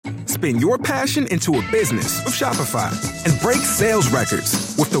Spin your passion into a business with Shopify and break sales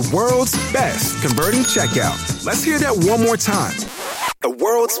records with the world's best converting checkout. Let's hear that one more time. The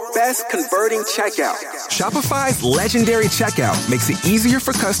world's best converting checkout. Shopify's legendary checkout makes it easier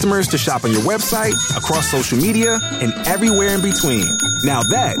for customers to shop on your website, across social media, and everywhere in between. Now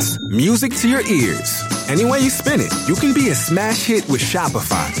that's music to your ears. Any way you spin it, you can be a smash hit with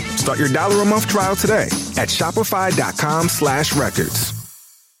Shopify. Start your $1 a month trial today at shopify.com/records.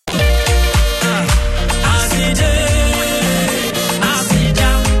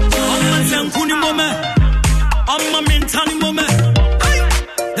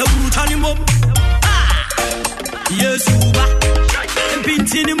 Yes, Uba, and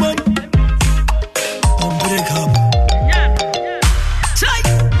Pintini Mob. Break up.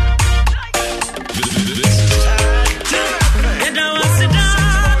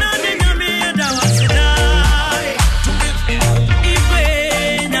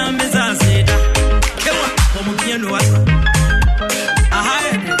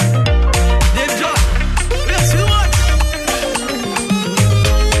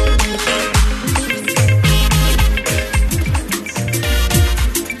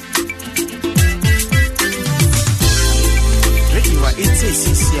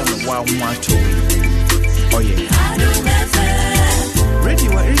 Oh yeah.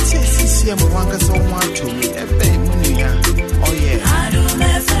 Radio it's CCM wanga so want to me ebe munya. Oh yeah.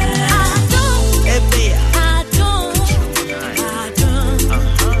 Ebe ya.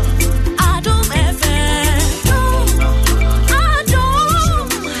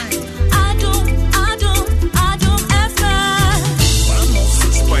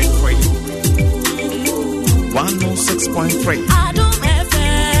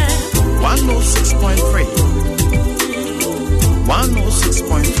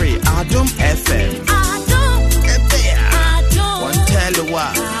 Adom FM. One tell you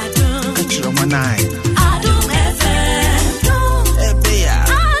what. Adom FM.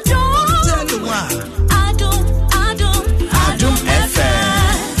 One tell you what. Adom FM.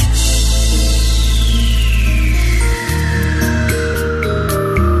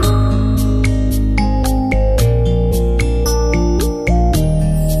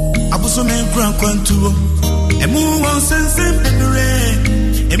 Abuso men kran kwantuo. Emu won sense pepere.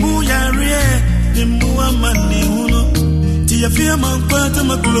 Emu yare, emu amani uno. Tia fia man kwata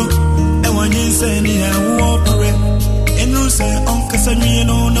maklo. E wanyi se ni a wopere. Enu se onka sami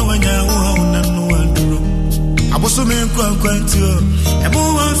no na wanya wo na no anduro. Aboso men kwantu. Emu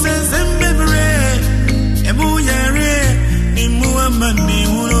won sense mbebere. Emu yare, emu amani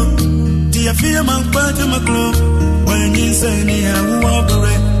uno. Tia fia man kwata maklo. Wanyi se ni a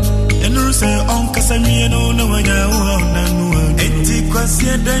wopere. Enu se onka sami no na wanya wo na no. Eti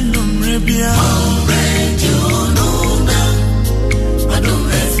kwasia danyo mrebia radio nona Adom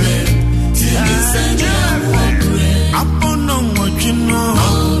FM Tini senya wapre Apono mwachino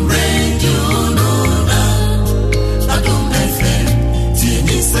radio nona Adom FM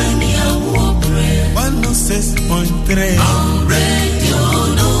Tini senya wapre 106.3 radio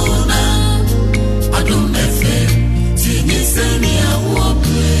nona Adom FM Tini senya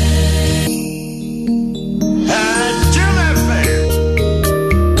wapre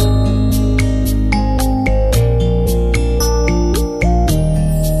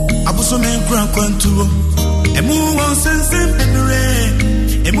Kwantuo emu won sense pepere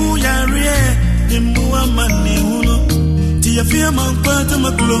emu yare emu amani uno tia fia man kwata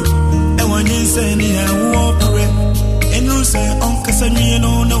maklo e wanyi se ni a wopere enu se onka sami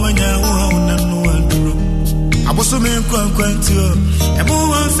no na wanya wo na no anduro aboso men kwantuo emu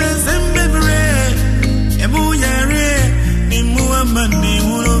won sense pepere emu yare emu amani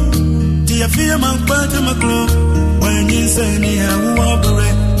uno tia fia man kwata maklo wanyi se ni a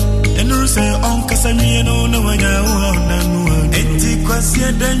wopere Enu se onka sami no na wanya wo na no eti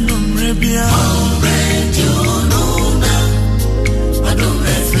kwasia danyo mrebia radio nona Adom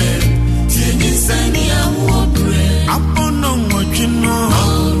FM Tini sani a wopre Apono mwachino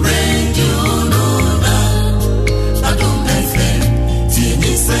radio nona Adom FM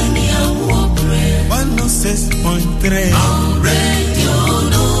Tini sani a wopre 106.3 radio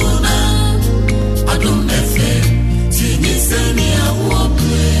nona Adom FM Tini sani a wopre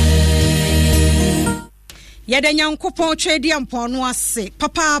Yada nyankopon twedi ampon ase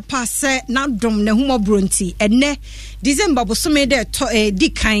papa se na dom na humobronti enne December bosome de to di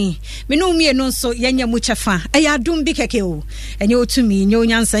kan me no mie no so yanya mu chefa eya dom bi keke o enye otumi nye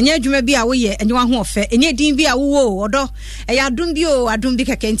onyansa nye adwuma bi a wo ye enye wa ho ofe enye din bi a wo odo eya dom bi o adom bi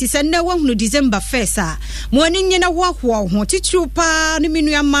keke nti se na wahunu December 1st a mo ani nye na wo ho ho titru pa ne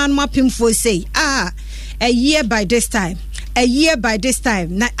menu ama no mapemfo sei a year by this time a year by this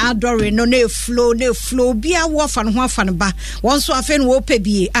time na adore no flow bia wo fa no ho afa no ba won so afa no wo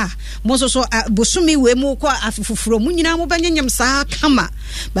pebie mo so bosumi we mu ko afufufuro mu nyina mo banyanyam saa kama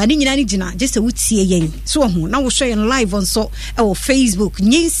ba ni nyina ni gina just a wutie yen so ho na wo show yen live on so e wo Facebook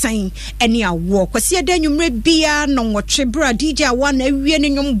nyinsan ene awo kwase ada nwumre bia no wotwe bra DJ awa na awie ne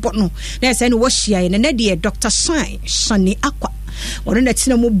nwom bo no na se ne wo hia yen na de Dr. Shani Akwa Oro na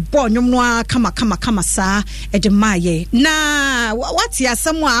tina mu bo nwom no kama saa e de maye na wati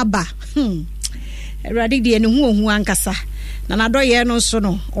asem aba Erade de ne hu ankasa na nadoye no so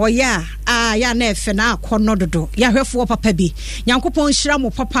no oya ya na efe na akono dodo ya hwefo papa bi Nyankopon hira mo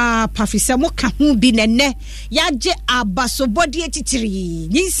papa pafise mo ka hu bi nenne ya je abasobodi etitiri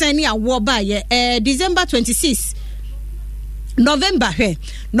nyinsan ni awo ba ye December 26 November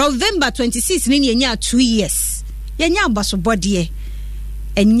 26 ni yenya 2 years yenya abasobodi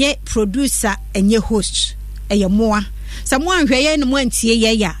enye producer enye host eye moa samwa hwe ye no mo antie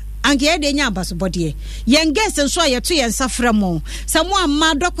ye ya ange de nya abasobode yen guest nso ayeto yen safra mo samo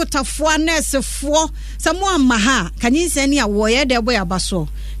amma dokotafo nurse-fo samo amma ha kanyinse ni awo ye de boy abaso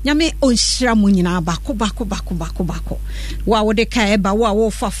nyame onhira mo nyina bako wa wo de ka eba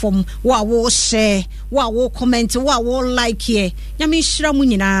wo fafom wo share wo comment wo like ye nyame hira mo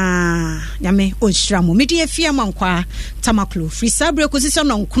nyina nyame onhira mo mede afia mankwa tamaklo free sabre position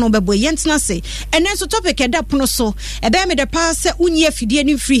no nkono bebo yentena se enen so topic eda pono so ebe me de pa se unyi afidie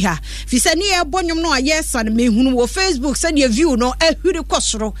ni free ha fi se ni e bonyom no ayesa na mehunu wo Facebook se de view no ahuri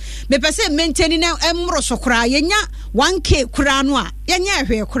kosoro me pese maintain na emro so kra yenya 1k kra no a yenya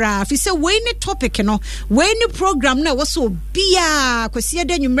hwe kra fi se we ni topic no we ni program na wo so bia kwesi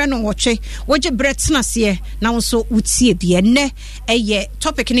eda nwumre no wotwe woje bretna se na wo so utie bia ne eye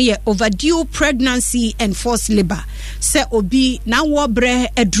topic ni ye overdue pregnancy and forced labor se obi na wo bre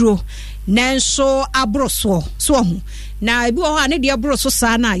aduro nanso abroso so ho na ebi wo ha ne de abroso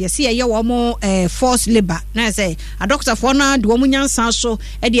saa na yesi ye wo mo forced labor na say a doctor for na de wo nyansa so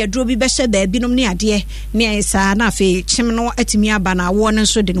e de aduro bi be hye ba binom ne ade ne saa na fe chim no atimi aba na wo ne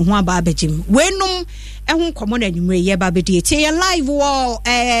so de ne ho aba abegim wenum ehun komo na nwumre ye ba be de tie live wo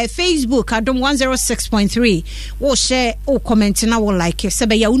Facebook adom 106.3 wo share wo comment na wo like se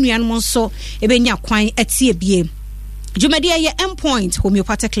be ya unuanom so e be nya kwan atie bie Jumadia ye endpoint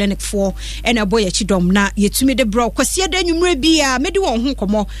homeopathic clinic for and a boy chidom na yetumi de bro kwase da nwumre bia medi won ho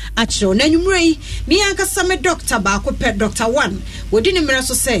komo a chiro na nwumre mi ankasa me doctor ba ko pe Dr. 1 wodi ne mera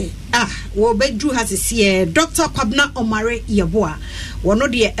so say wo bedru hasese Dr. Kwabna Omare Yeboa wono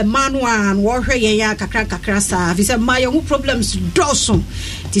de Emmanuel wo hwe yen ya kakra sa fi say ma ye hu problems doso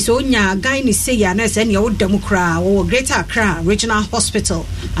ti so nya guy ni say ya na say ne wo demokra wo Greater Accra Regional Hospital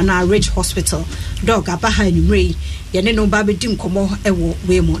and a Ridge Hospital dog abaha nwumre yene no ba bedim komo ewo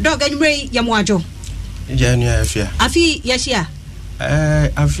we mo dog anwumre yamo ajo janu afia afi yashia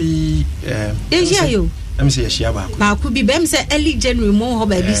afi yashia yo am say yashia ba ku bi bem say early January mo ho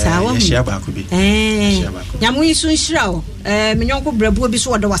ba bi sa wa yashia ba ku bi nyamo isu nhira o menyonko brabuo bi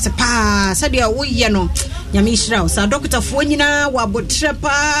so wo de wase pa sa de wo ye no nyame nhira o sa doctor fo nyina wa botre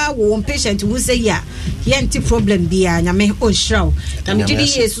pa wo patient wo say ya yenti problem bia nyame o nhira o tam didi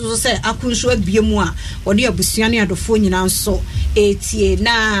yesu so say akunso abiemu a wo de abusuane adofo nyina nso etie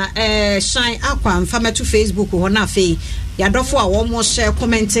na shine akwa mfama to Facebook ho na fe yadofo a wo mo share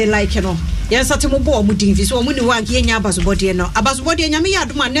comment like no yensa temo bo mo din fi so mo ni wa nke nya abasobode no abasobode nyame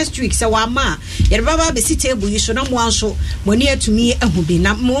yadoma next week se wa ma yere baba be sit table yi so na mo anso mo ni atumi ahubi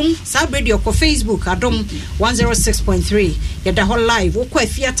na mom sa radio ko Facebook adom 106.3 yeda ho live wo kwa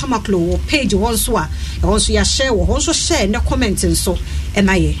afia tamaklo wo page won so a won so ya share wo so share na comment nso e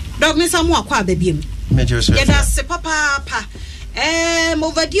na ye dog me sa mo akwa ababiem yeda se papa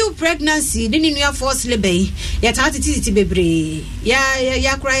overdue pregnancy didn't you force labor yet attitude bebre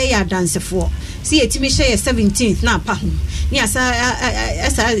ya cry ya dance for see etimi share 17th na pa ni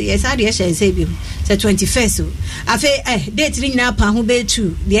asa de share say bi say 21st afa date ni na pa ho be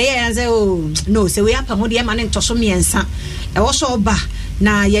 2 de ya say oh no say we apa ho de ma ne ntoso miensa e wo so ba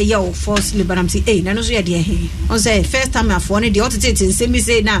na ye force labor am say na no so ye de he on say first time afọ ne de otete nsemi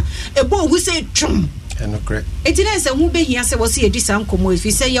say na ebo hu say twum no correct etinese hu be hia se wo se edisa nkomo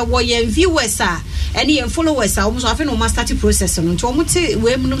efi se ye wo ye viewers a ene ye followers a wo so afi no ma start process no nti wo mute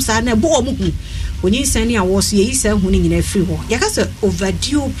we munum sa na bo wo mu hu onyi san ni a wo so ye yi san hu ni nyina free ho ya ka se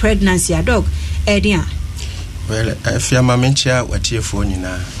overdue pregnancy a dog edian well afia mamenchia watiefo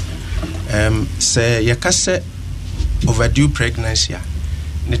nyina se ye ka se overdue pregnancy a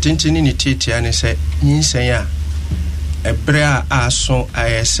ne tintini ni titia ne se nyinsan a ebrea aso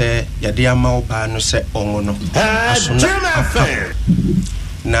ayese yade ama oba no se onwo no aso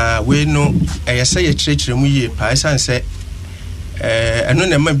na we no ayese ye kirekire mu ye pa esan se eno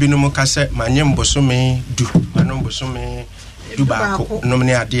na ma binom ka se manye mbosome du mano mbosome du baako nom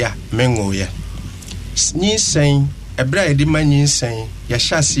ne ade a menwoye nyinsen ebra yedi ma nyinsen ya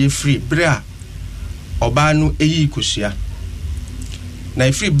hyase free bra oba no eyi kosua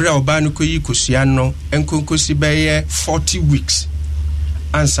na free bra oba no koyi kosua no enkonkosi beye 40 weeks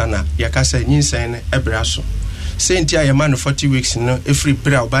ansana ya kasa nyinsen ne ebra so senti a yema no 40 weeks no free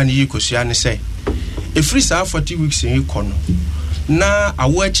bra oba no yi kosua ne say free sa 40 weeks e kono na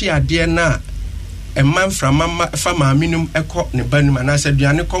awachi ade na emman fra mama fa maaminum ekọ ne banum na se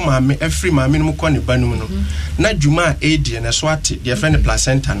duane kọ maame free maaminum kọ ne banum no na djuma edi na so ate de fe ne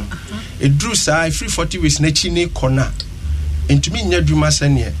placenta no edru sa free 40 weeks na chi ne kona entumi nya djuma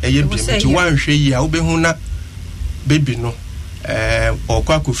sane eye bi ti wanhwe yi a wo behu na baby no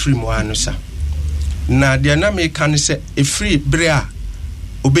okwa ko free mo anu sa na de na me kan se free brea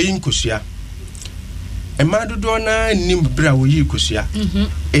obeyin kosua ema dodo na nim bra wo yi kosua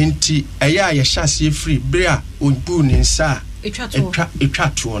enti eya ya hyase free bra obu ni nsa etwa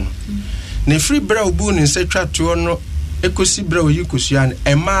to no na free bra obu ni nsa etwa to no ekosi bra wo yi kosua na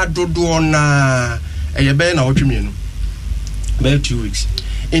ema dodo na eye be na wotwemienu be 2 weeks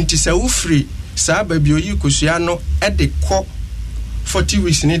enti sa wo free sa ba bi oyi kosua no e de kọ 40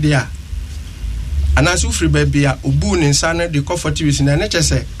 weeks ni dia anasu free baby a obu ni nsa na de kọ 40 weeks na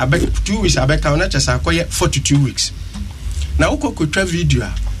chese abek 2 weeks abeka na chese akoye 42 weeks na ukokotwa video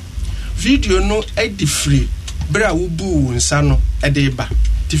no e di free bra obu nsa no e de ba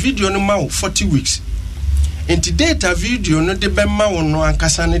the video no ma 40 weeks enti data video no de be ma wono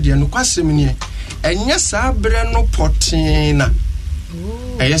ankasa ne de no kwasem ni enya sa bra no potina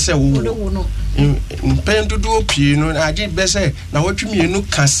eyese wo mpendudu pie no age bese na wotwemienu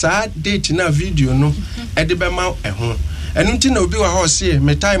kasa date na video no e de be ma eho enu nti na obi wa ho se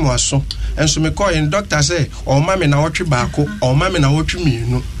me time aso enso me call in doctor say o ma me na wotwe baako o ma me na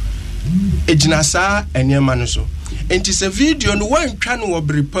wotwemienu ejina sa eniema no so enti se video no wantwa no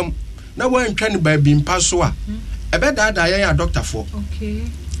obrepam na wantwa no ba bi mpa so a ebe da ya doctor for okay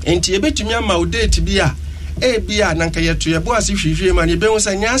enti ebetumi ama o date bi a bia nanka yeto yebo ase hwehwe ma ne be won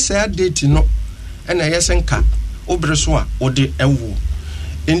sa nya sa date no ena yesenka obreso a ode ewo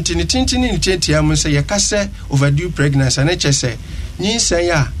enti ni tintini ni tetia mun se yekase overdue pregnancy na chese nyinsan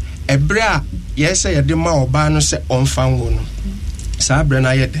ya ebre a yese yede ma oba no se onfa wo no sa bre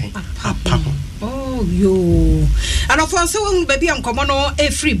na yeden apa oh yo ana for se won baby ankomo no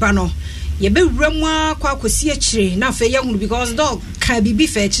free ba no ye be wura kwa akosi akire na fa ye hunu because dog ka bibi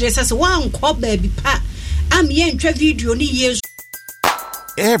fa akire se wan ko baby pa am ye ntwa video ni ye.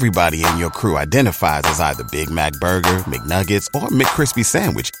 Everybody in your crew identifies as either Big Mac Burger, McNuggets, or McCrispy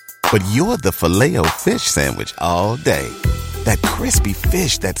Sandwich. But you're the Filet-O-Fish Sandwich all day. That crispy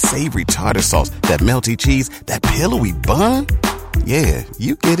fish, that savory tartar sauce, that melty cheese, that pillowy bun. Yeah,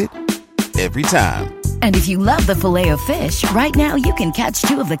 you get it. Every time. And if you love the Filet-O-Fish, right now you can catch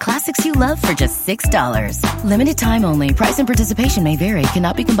 2 of the classics you love for just $6. Limited time only. Price and participation may vary.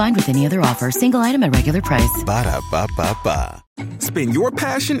 Cannot be combined with any other offer. Single item at regular price. Ba-da-ba-ba-ba. Spin your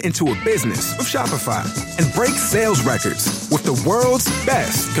passion into a business with Shopify and break sales records with the world's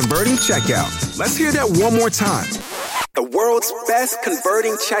best converting checkout. Let's hear that one more time. The world's best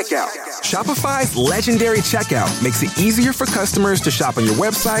converting checkout. Shopify's legendary checkout makes it easier for customers to shop on your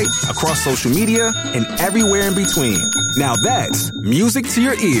website, across social media, and everywhere in between. Now that's music to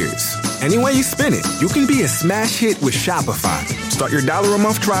your ears. Any way you spin it, you can be a smash hit with Shopify. Start your $1 a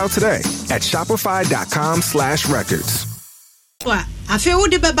month trial today at shopify.com/records. I feel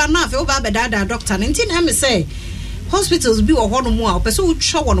the baba na feel baba dada doctor. Nintin am say hospitals bi wo hono mu a opese wo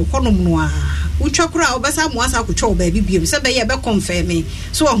twa wo no hono mu a wo twa kura obesa mu asa ko twa ba bibiem se be ye be confirm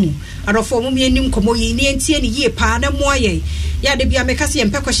so hu adofo mu menim komo yi ni entie ni ye pa na mu aye ya de bia meka se ye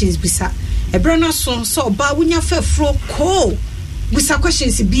mpe questions bisa ebro na so ba wunya fafro ko busa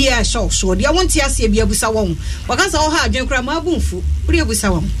questions bia so dia wonti ase bia busa won wakaza wo ha adwen kura ma abunfu uri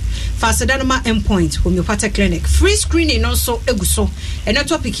busa won Fasadanoma Endpoint Homeopathic Clinic free screening also eguso ena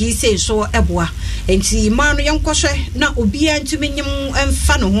topic yi say so eboa enti ma no yenkwohwe na obia ntumi nyim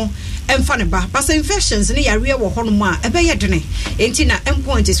emfa no ho emfa ne ba basa infections ne yare wo hono mu a ebe ye dene enti na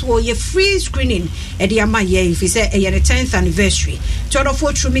Endpoint is wo ye free screening e de ama ye if say e ye 10th anniversary todo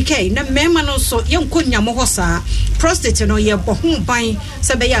for trumike na mema no so yenkonya mo ho saa prostate no ye bohu ban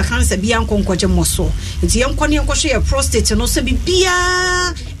se be ya cancer bia nkonkwaje mo so enti yenkone yenkohwe ye prostate no se bibia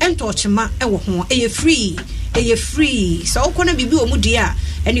entochema ewo ho e free so okona bibi o mu dia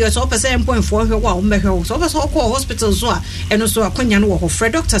and you so person 0.4 hwe wa o mehwe so person call hospital so a eno so akonya no wo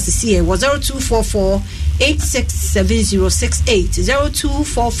Fred Dr. CCA was 0244 867068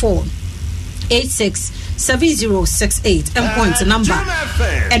 0244 867068 7068 and point number.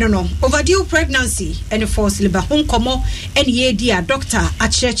 I don't know. Overdue pregnancy and force liba home komo and ye dear doctor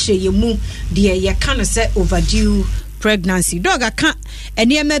at church ye mu dear ye can say overdue pregnancy. Dog I can't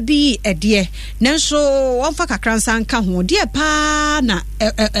and ye may be a dear. Nanso one for kakransan can ho dear pa na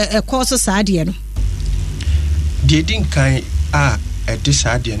a course of sadian. Dear dinkai a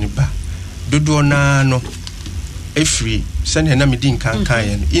disadian ba. Dodo na no. Every send her name dinkan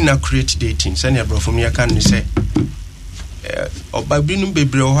kan inaccurate dating. Send her bro from your can say. Obabinu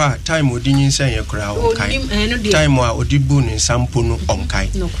bebre ho time odi nyinsan ye kura o kai time a odi bu ne sampo no onkai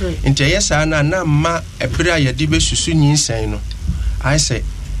nti yesa na ma ebra ye de besusu nyinsan no I say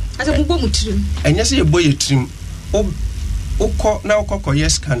asa bumbo mutirim enya se ye boye trim ukọ na ukọ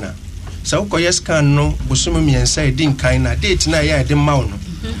yes kana sa ukọ yes kan no bosumu miensa e dinkan na date na ya de mawo no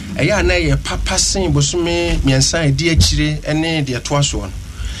eya na ye papa sen bosumu miensa e di akire ene de to aso no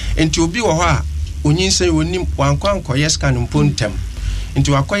nti obi wo ho a onyinse wonim wankwanko yescan mpontem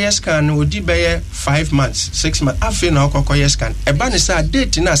nti wakoye scan odi beye 5 months 6 months afi na okokoye scan eba ne sa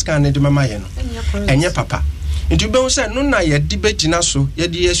date na scan ne de mama ye no enye papa nti be wo se no na ye di begina so ye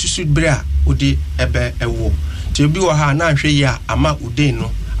di yesusu bre a odi ebe ewo ti obi wo ha na ahwe ye ama ode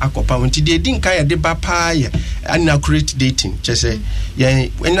no akopa nti de di nka ye de ba pa ye inaccurate dating chese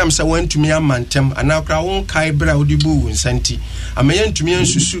ye enam se wantumi amantem anakra won kai bra odi bu nsanti ama ye ntumi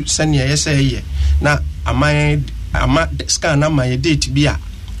ansusu sane ye se ye na ama scan na my date bia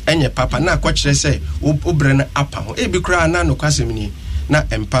enye papa na akọkire se obre na apa ho ebi kura na no kwasem ni na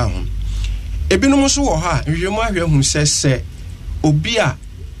empa ho ebinom so wo ha nhwemu ahwe hu se obi a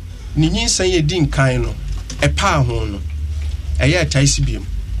ni nyinsan ye di nkan no epa ho no eye taisi biem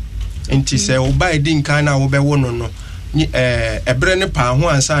enti se oba di nkan na wo be wo no ni ebre ne pa ho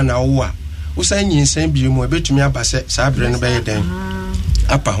ansa na wo a wo san nyinsan biem ebetumi aba se sa ebre no be ye den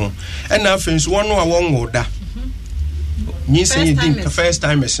apa ho ena afensu wono a wonwo da nyi say din ka first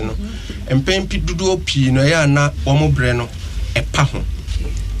time es no empempi dudu opi no ya na womo bre no epa ho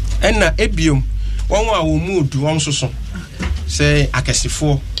ena ebiom wonwo a wo mudu won soso say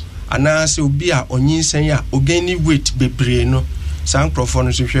akasifo ana se obi a onyinsen ya ogani weight bebre no san crofo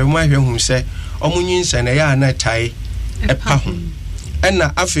no so hwemu ahwe hu se omunyinsen na ya na tai epa ho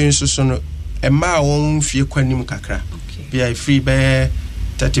ena afensu so no ema won fie kwanim kakra bia free be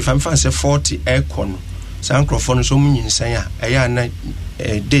 35 say 40 ekono san crofone so munyinsan a eya na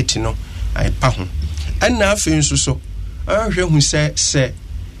date no ai pa ho ana afensu so ahwe hu se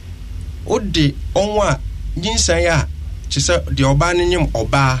odi onwa nyinsan a chise de oba ne nyim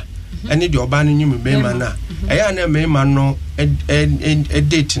oba ene de oba ne nyim bema na eya na mema no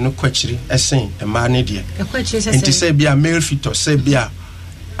date no kwachiri esen ema ne de enti se bia male fetus se bia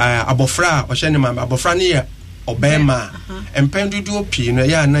abofra o hye ne ma abofra ne ye obema empendudu opi no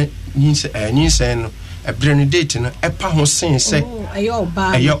ya na nyinsen no ebrenu date no epa ho sen se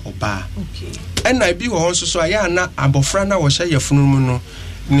ayo oba okay ena bi ho so so ya na abofra na wo hye yefunu mu no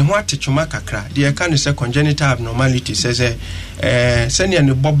ne ho atechuma kakra de ka ne se congenital abnormality se sene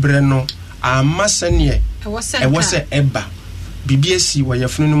ne bobre no ama sene ewo se eba bibiesi wo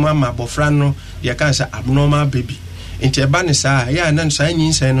yefunu mu ama abofra no de ka se abnormal baby enti eba ne sa ya na so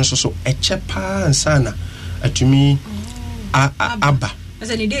nyinsen no so echepa ansana atumi aba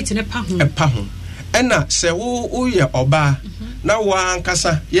asa ni date ne pa ho ena se wo ye oba na wa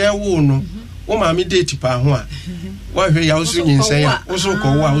ankasa ye wo no wo ma mi date pa ho a wa hwe ya usu nyinsen ya usu ko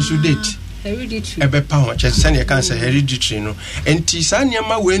wa usu date hereditary ebe pa ho che se ne kan se hereditary no enti sa ne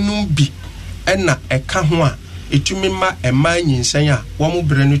ma wenum bi ena eka ho a etumi ma ema nyinsen a wo mo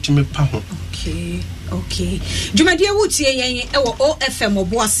bre no tumi pa ho okay Jumadia wutie yen ewo OFM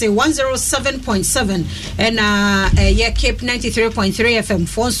oboase 107.7 and ye Cape 93.3 FM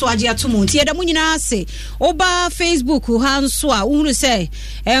fonso age atomo tie da munyina ase oba Facebook ha nso a uhuru se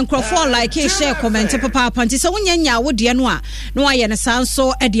enkrofo like share comment papa panti se wonyanya wode no a no aye ne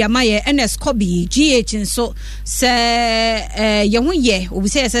sanso e de amaye NS Kobi GH nso se ye ho ye obi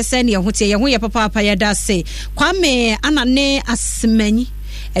se se ne ye ho tie ye ho ye papa ya da se kwame anane asmanyi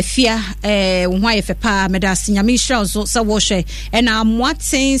efia who ye fepa medas nyamisha so sa wo hwe na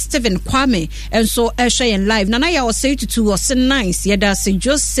amwaten Stephen Kwame enso ehwe en live nana ya o say to was nice ye da se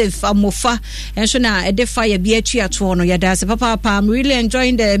Joseph Amofa enso na edefa ye bi achi ato no ye da se papa I'm really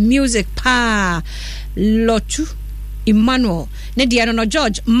enjoying the music pa Lotu Emmanuel ne dia no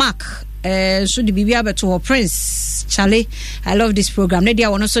George Mark so the bibia beto Prince Charlie I love this program ne dia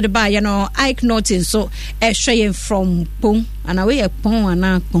wono so the ba you know Ike Norton so ehwe from Pong and away pon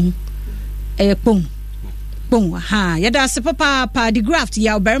ana pon pon ha ya da se papa the graft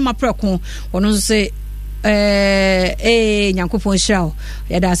ya oberma preko wono so say nyankopon hyira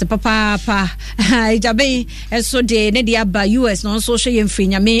yɛda se papa ijabe eso de ne dia ba US no so hwe yɛmfiri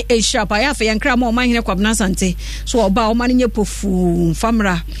nyame hyira pa yɛafa yɛnkra ma ɔman hene kwabena sante so ɔba ɔma no nyɛ pofu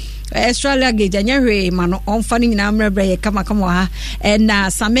famra Australia gauge anyahwe ma no ɔmfa no nyinaa mmerɛbrɛ yɛ kama ha na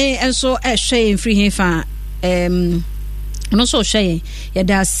same enso ɛhwɛ yɛmfiri hefa no so hwɛ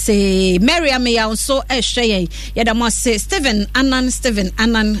yɛda se Miriam ya so hwɛ yɛn yɛda mo se Steven Anan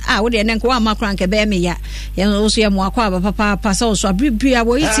wo de ne nko ama kran ke be me ya yɛn so yɛ mo akwa papa so so abribia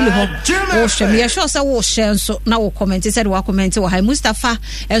wo yitili ho wo hwɛ me yɛ sure sɛ wo hwɛ nso na wo comment sɛ de wo comment wo hai Mustafa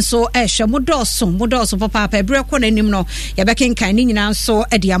enso hwɛ mo dɔso papa ebre kɔ nanim no yɛbɛkenkan ne nyinaa nso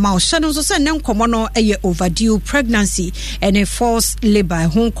de ama wo hwɛ no so sɛ ne nkɔmɔ no ɛyɛ overdue pregnancy and forced labor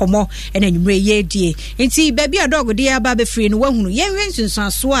ho nkɔmɔ ɛna nwumre yɛ die nti baby adog de aba be no wahunu yenwe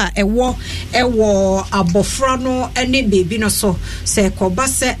nsunsuaso a ɛwɔ abofra no ne baby no so sɛ kɔba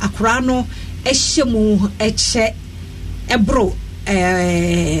sɛ akora no ɛhyɛ mu ɛkyɛ ɛbro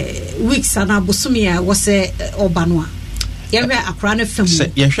weeks ana bosomi a wɔsɛ ɔba no a yɛhwɛ akora no fam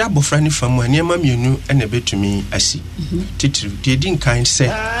sɛ yɛhwɛ abofra no fam a nneɛma mmienu ɛna betumi asi titiri de din kan sɛ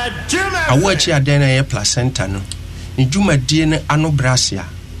awo akyi adan na yɛ placenta no ne dwumadie no ano brasia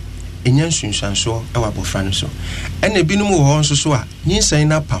enya nsunsuanso ɛwɔ abofra no so ɛna binom wɔ hɔ nso so a nyinsan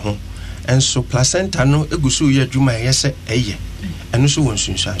na pa ho enso placenta no egusu yɛ adwuma yɛ sɛ ɛyɛ ɛno so wɔ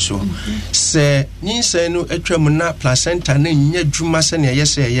nsunsuanso sɛ nyinsan no atwam na placenta na nya adwuma sɛ ne yɛ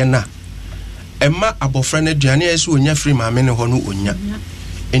sɛ ɛyɛ na ɛma abofra no aduane yɛ sɛ onya free maame ne hɔ no onya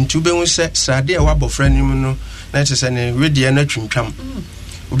enti wobɛhu sɛ srade ɛwɔ abofra no mu no na ɛte sɛ ne wedeɛ no atwintwam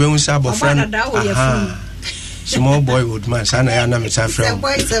wobɛhu sɛ abofra no small boy old man sana ya na meta frem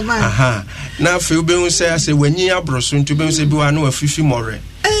na fe obehu se wanyi abroso ntu obehu se bi wa na wafifi more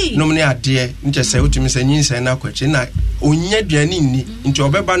nom ne ade nche se otumi se nyinsa na kwachi na onya duane nni nti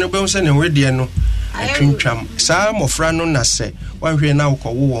obeba no obehu se ne wede no atwintwam saa mofra no na se wanhwe na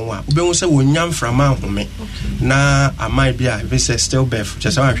wokɔwo wɔn a obehu se wonya mframa ahome na amai bia be se still birth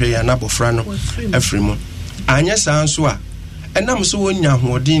che se wanhwe ya na bofra no afrimu anya saa nso a enam so wonya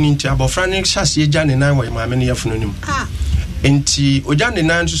hoɔden nti abofra ne hyase gya ne nan wɔ maame ne yɛfono nim enti ogya ne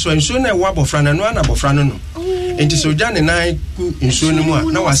nan so nsuo na ɛwɔ abofra no ana abofra no enti so ogya ne nan ku nsuo no mu a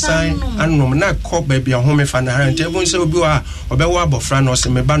na wasan anom na kɔ baabi a home fa na ha enti ebon sɛ obi wɔ a ɔbɛwɔ abofra no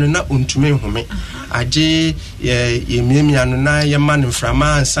ɔsɛ meba no na ontumi home agye ye miamia no na ye ma ne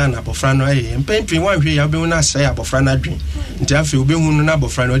mframa ansa na abofra no ɛyɛ mpɛntwe wanhwe ya obɛhu na asɛe abofra no adwen nti afi obɛhu no na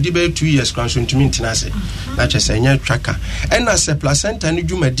abofra no ɔde bɛ 2 years kwan so ntumi ntina ase na kyɛ sɛ nyɛ twaka ɛna sɛ placenta no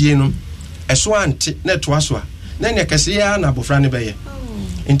dwumadie no ɛso ante na ɛtoa so a na ne kɛse ya na abofra no bɛyɛ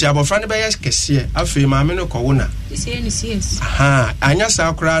nti abofra no bɛyɛ kɛse afi maame no kɔwo na anya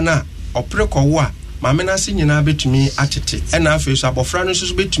saa koraa na ɔpere kɔwo a maame na se nyina betumi atete ɛna afi so abofra no so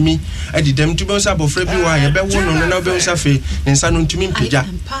betumi adidam tu bɛn sa abofra bi wa yɛ bɛwo no na bɛn sa afi ne nsa no ntumi mpagya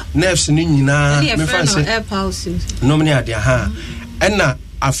nerves no nyina me fa se no me ade ɛna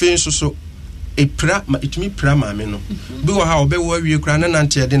afi so epra etumi pra maame no bi wɔ ha ɔbɛwo awie kura na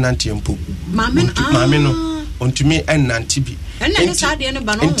nante yɛ de nante mpo maame no ontumi ɛnante bi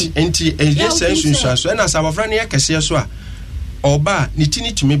enti ɛyɛ sensual so ɛna sa abofra no yɛ kɛse so a oba ni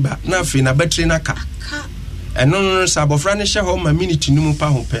tini tumi ba na afi na battery na ka eno no sa abofra ne hye ho ma minute num pa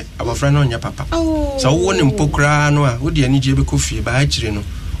ho pe abofra no nya papa sa wo ne mpokra no a wo de ani je be kofie ba akire no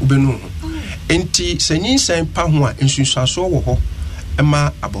ubenu ho enti sanyin san pa ho a nsunsuaso wo ho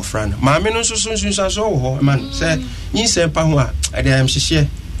ema abofra no maame no nso nsunsuaso wo ho ema no se nyin san pa ho a ade am hyehye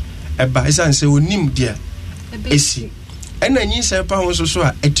eba isan se onim dia esi ena nyin san pa ho so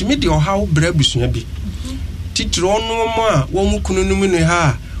a etimi de ohaw bra busua bi titro no mo a wo mu kunu no mu ne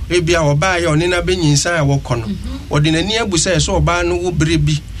ha ebia oba ya one na benyinsan a wokɔ no ɔde nani abusa so oba no wo bre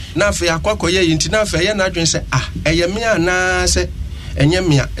bi na afi akɔkɔyɛ yinti na afi yɛ na adwen sɛ ɛyɛ me ana sɛ ɛnyɛ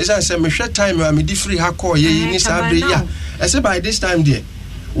me a ɛsan sɛ mehwɛ time a me di free ha kɔ yɛ yi ni saa bre ya ɛsɛ by this time there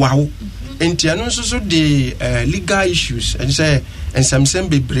wow entiano nso so de legal issues ɛsɛ ensamsem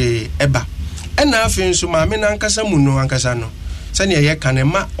bebre eba ɛna afi nso ma me na ankasa mu no ankasa no sani yɛ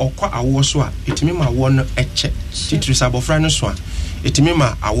kanema okwa awo so a etimi ma awo no eche titiri sabofra no so a etimi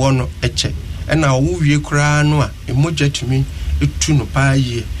ma awo no eche ɛna owu wie kura no a emogya tumi etu no pa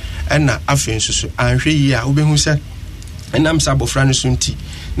yie ɛna afen so anhwe yie a obehu sɛ ɛnam sabofra no so nti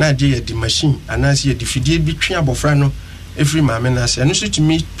na de yɛ di machine anase yɛ di fidie bi twe abofra no efiri maame na se ɛno so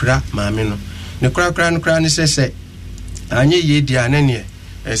tumi pra maame no ne kura no kura ne sɛ anye yie di anene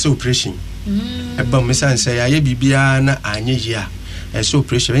ɛsɛ operation eba mesan say aye bibia na anye yia so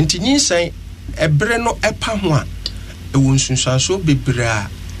pressure enti nyinsan ebre no epa ho a ewo nsunsuanso bebra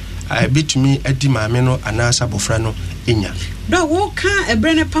a betumi adi maame no anasa bofra no enya do wo ka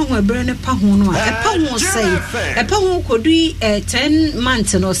ebrene pa ho no a pa ho say e pa ho kodu 10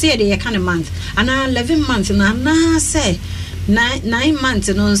 months no say dey ka month ana 11 months na say 9 months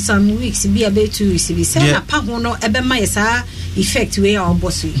no some weeks be about 2 weeks be say na pa ho no ebe ma yesa effect we our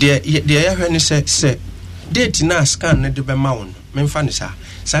boss we dey ya hwe ni say date na scan na de be ma won memfa ni sa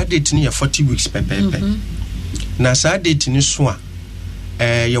date ni 40 weeks pepepe na sa date ni so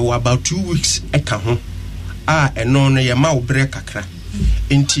a ye wa about 2 weeks e ka ho eno no ye ma obre kakra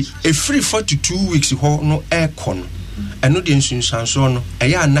enti e free 42 weeks ho no e kono eno de nsunsanso no e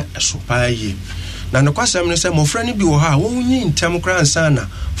ya na eso pa ye na no kwasem ne se mo fra ni bi wo ha won nyi ntem kra nsa na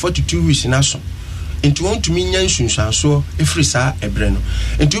 42 weeks na so enti won tumi nya nsunsanso e free sa ebre no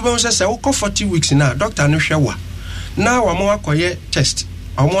enti wo be se wo ko 40 weeks na doctor no hwe wa na wa mo akoye test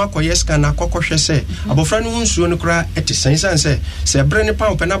omo akoye scan akokwohwe se abofra no nsuo no kra etisan se ebre ne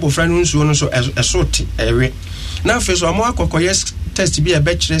pa na abofra no nsuo no so esote ewe na afeso omo akokoye test bi e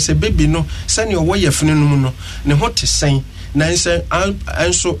be kire se baby no se ne owo yefunu no no ne ho tesen na nse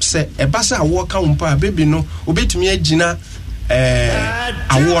anso se eba se awo ka umpa baby no obetumi agina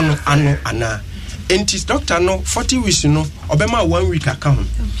awo no ano ana enti doctor no 40 weeks no obema 1 week aka ho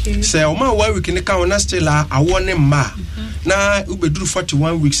se o ma 1 week ne ka ho na still awo ne ma na ubeduru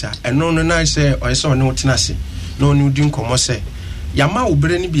 41 weeks eno no na se o se one wotina se no ni udi nkomo se yama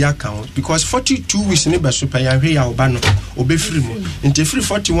obre ni bi aka ho because 42 weeks ne be so pa ya hwe ya oba no obefiri mu enti free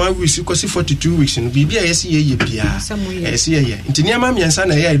 41 weeks ko si 42 weeks no bi bia yesi ye bia yesi ye enti ni ama miensa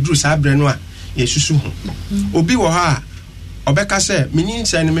na ya eduru sa abre no a yesusu ho obi wo ha obeka se menyin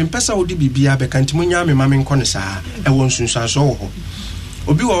se ne mempesa odi bibia beka ntimunya me ma me nkɔ ne saa e won sunsanso wo ho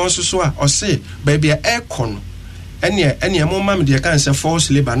obi wo so so a o se baby e kɔ no ene mo ma me de kan se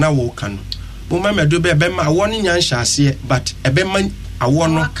false labor na wo kan mo ma me do be ma wo ne nya nhyaase but e be ma awo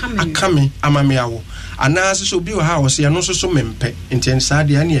no akame amame awo ana so obi wo ha o se no so mempe ntien saa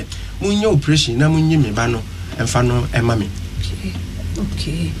de ane munya operation na munyi me ba no emfa no e ma me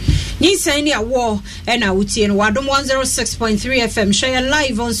okay ni say ni awo na wutie no Adom 106.3 FM share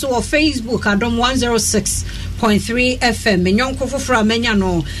live on so on Facebook Adom 106.3 FM menyonko foforo amenya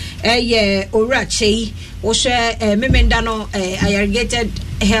no ye Orache wo share memenda no irrigated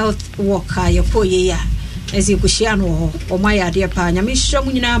health worker yepoye ya ezi kushia no o maya de pa nyame hwa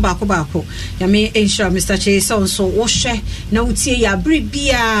mu nyina baako nyame ensure Mr. Chase so wo share na wutie ya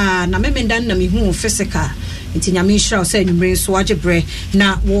brebia na memenda na mehu physical nti nyame hwa se nwumre so agebre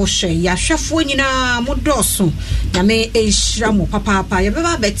na wo hwe ya hwafo nyina modoso nyame ehra mo papa ye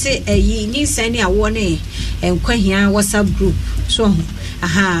beba bete eyi ni sani awo ne enkwahia WhatsApp group so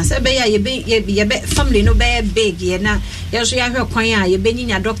aha se be ya ye be family no be big ye na ye so ya hwe kwan a ye be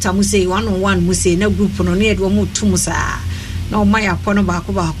nyinya doctor mu say 1-on-1 mu say na group no ne edo mu tum sa na o maya pono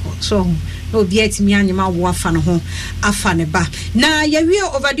baako so no biet mi anyima wo afa no ho afa ne ba na ye we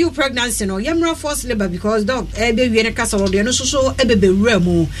overdue pregnancy no yemra forced labor because dog be we ne kasa de no so ebebe wura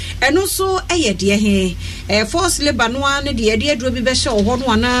mu eno so eye de he forced labor no an de ye aduro bi be hye ho no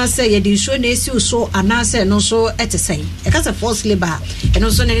ana say ye de nsuo na esi so ana say no so etesai e kasa forced labor eno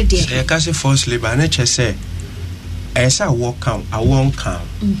so ne de e kasa forced labor na che say esa wo kan awon kan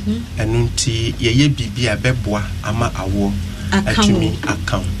enu nti ye bibia beboa ama awo atumi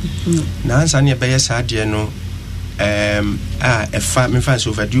account na ansa ne be yesa de no efa me fancy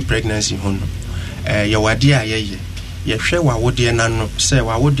overdue pregnancy ho no ye wade a ye hwe wa wode na no se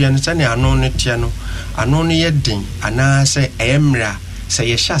wa wode no sane ano ne tie no ano ne ye den ana se emra se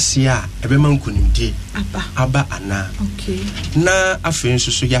ye hyase a ebe mankunimdie aba ana okay na afen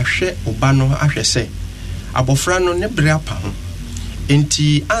so ya hwe oba no ahwe se abofra no ne bre apa ho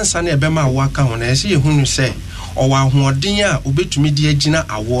enti ansa ne ebe ma wa ka ho na ye se ye hunu se owa hoɔden a obetumi di agina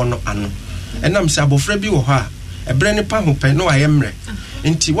awo no ano enam se abofra bi wo ha ebre ne pa ho pɛ no ayɛ mrɛ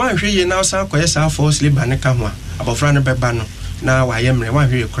nti wanhwɛ ye na osan koyɛ sa force labor ne ka ho a abofra no bɛba no na wayɛ mrɛ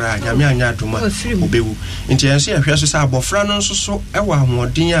wanhwɛ ye kora nyame anya adoma obewu nti enso yɛhwɛ so sa abofra no nso so ɛwɔ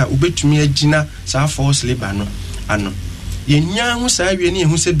hoɔden a obetumi agina sa force labor no ano yenya ho sa awie ne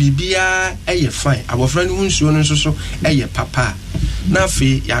hu se bibia ɛyɛ fine abofra no hu nsuo no nso so ɛyɛ papa na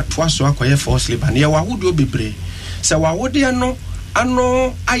fe ya toa so akoye force labor ne wa wodo bebre se wa wode no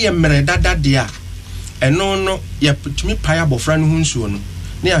ano aye mere dada de a eno no ya putumi pai abofra no nsuo no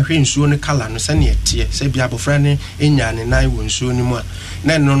ne ahwe nsuo no kala no se ne etie se bia abofra ne enya ne nai wo nsuo no mu a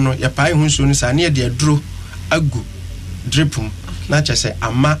na eno no ya pai hu nsuo no sa ne de aduro agu dripum na chese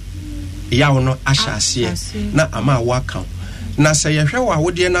ama yawo no ahyase na ama waka na se ye hwe wa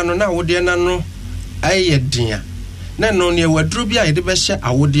wode na no na wode na no aye dia na no ne waduro bi a yede be hye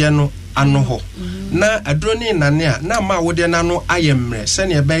awode no ano ho na aduro ne nane a na ma awode na no ayemre se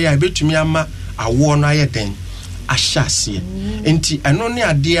ne be ya betumi ama awo no aye den ahyase enti eno ne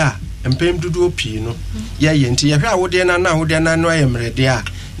ade a empem dodo pii no ye enti ye hwe awode na awode na no ayemrede a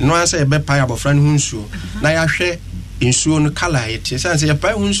no ansa ye bepa abofra no hunsuo na ya hwe nsuo no kala yete sanse ye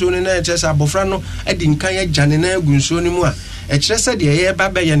pa hunsuo no na yete sa abofra no adi nkan ya jane na agu nsuo no mu a ekire se de ye ba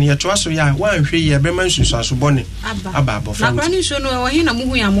ba ye ne ye to aso ya wan hwe ye be man susu aso bone aba abofra na nsuo no wo hi na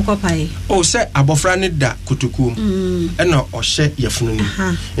muhu ya mokopae o se abofra ne da kotoku ena ohye yefunu ni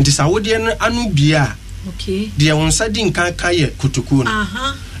enti sa wode no anu bia okay de wonsa di nkan kaye kotoku no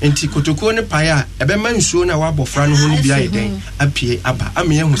enti kotoku ne pae a ebe man nsuo na wa abofra no ho bia yeden apie aba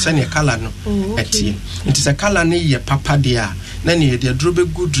ame hu se ne kala no etie enti se kala ne ye papa de a na ne ye de drobe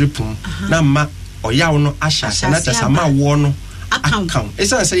good dripum na ma oyawo no ahya na ta sama wo no account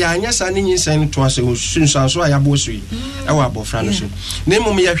esa say ya anya sa ne nyinsan to aso sunsanso aya bosu yi e wa abofra no so na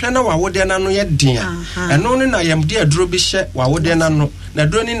mum ye hwe na wa wode na no ye den a eno no na yam de aduro bi hye wa wode na no na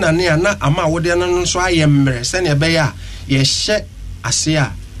duro ni na ne na ama wode na no so ayemre se ne be ya ye hye ase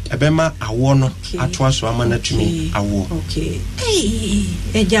a ebema awo no ato aso ama na tumi awo okay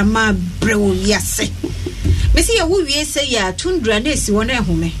ejama brewo yase mesi ye wo wie se ya tundra na esi wona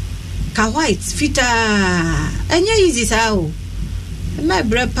ehome ka white fita anya easy sa o ma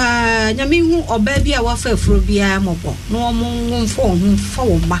brepa nyame hu oba bia wa fa afro bia mobo no mo mfo hu fa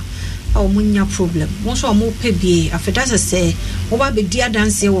wo ma aw munya problem mo so mo pe bie afeta se wo ba be dia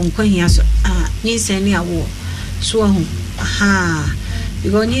dance wo nkwa so nyinsen ni awo so hu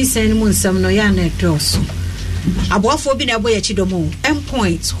because nyinsen mo nsam no ya na dos aboafo bi na boye chidomo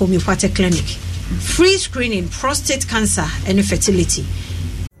endpoint homeopathic clinic free screening prostate cancer and fertility.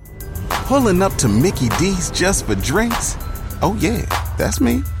 Pulling up to Mickey D's just for drinks? Oh yeah, that's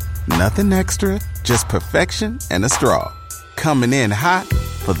me. Nothing extra, just perfection and a straw. Coming in hot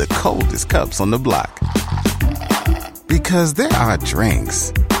for the coldest cups on the block. Because there are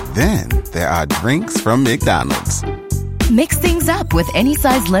drinks. Then there are drinks from McDonald's. Mix things up with any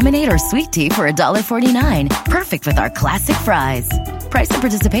size lemonade or sweet tea for $1.49. Perfect with our classic fries. Price and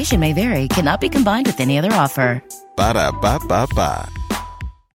participation may vary. Cannot be combined with any other offer. Ba-da-ba-ba-ba.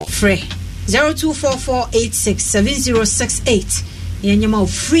 Free 0244867068. Yanyama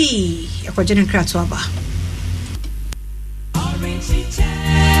free. Akojene krato aba.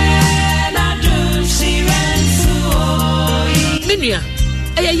 Minya.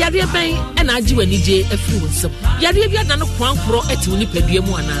 Eya yare ben na agi wani je afiri wonsam. Yare bia na no kwankoro eti woni padua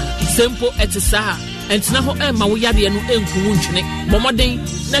mu ana. Sempo etisa entina ho ma wo yare no enku ntwene. Bomoden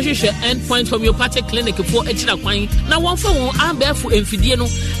na hwehwe endpoint homeopathic clinic for echira kwan na wonfa won ambefo emfidie no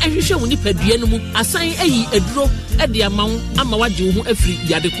ehwehwe woni padua no mu asan eyi eduro ede amawo ama wagye ho afiri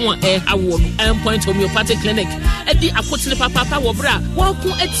yade ko awo no endpoint homeopathic clinic edi akotene papa wo bra won ko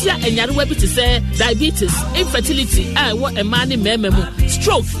etia enyarewa bi te se diabetes infertility wo ema ne mema mu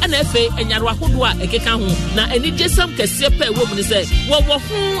stroke and efe enyarewa hodo a ekeka ho na enigesam kese pe wo mu ne se wo ho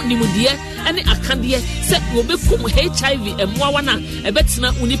nimudie ene akande se wo bekum HIV emwa na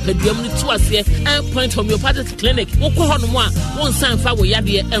ebetena uni paduam ni to ase endpoint homeopathic clinic wo ko ho no mu a won san fa wo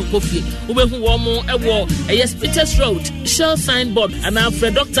yade enkofie wo behu wo mo ewo Peters Road Shell signboard and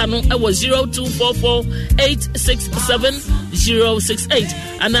our doctor no ewo 0244867068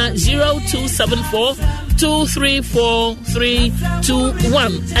 and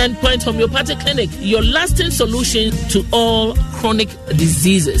 0274234321 endpoint homeopathic clinic, your lasting solution to all chronic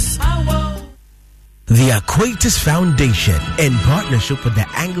diseases. The Aquatus Foundation, in partnership with the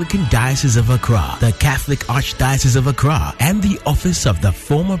Anglican Diocese of Accra, the Catholic Archdiocese of Accra, and the Office of the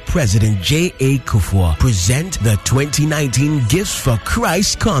former President J.A. Kufuor, present the 2019 Gifts for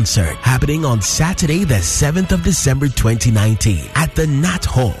Christ concert happening on Saturday, the 7th of December 2019 at the Nat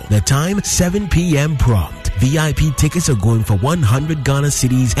Hall. The time, 7 p.m. prompt. VIP tickets are going for 100 Ghana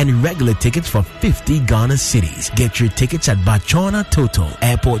cedis and regular tickets for 50 Ghana cedis. Get your tickets at Bachona Total,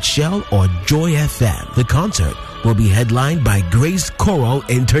 Airport Shell, or Joy FM. The concert will be headlined by Grace Coral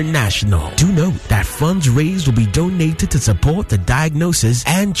International. Do note that funds raised will be donated to support the diagnosis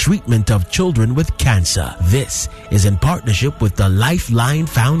and treatment of children with cancer. This is in partnership with the Lifeline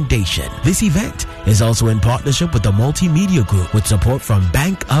Foundation. This event is also in partnership with the Multimedia Group with support from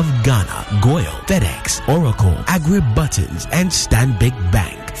Bank of Ghana, Goyle, FedEx, Oracle, Agri-Buttons, and Stanbic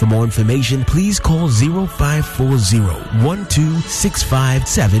Bank. For more information, please call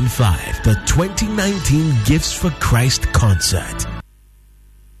 0540-126575. The 2019 Gifts for Christ concert.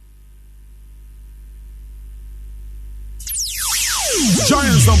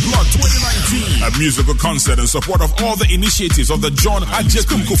 Giants Unplugged 2019, a musical concert in support of all the initiatives of the John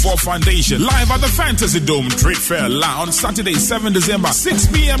Ajekumkufor Foundation, live at the Fantasy Dome Trade Fair on Saturday, 7 December, 6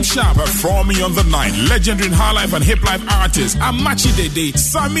 p.m. sharp. Performing on the night, legendary high life and hip life artists Amachi Dede,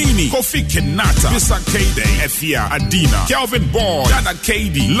 Samini, Kofi Kenata, Mr. Kade, Efia, Adina, Kelvin Boy, Dada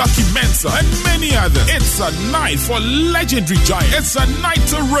KD, Lucky Mensa, and many others. It's a night for legendary giants. It's a night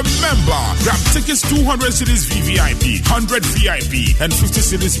to remember. Grab tickets 200 cities VVIP, 100 VIP, and 50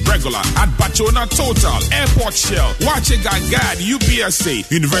 cities regular at Bachona Total, Airport Shell, Wachega Gad, UPSA,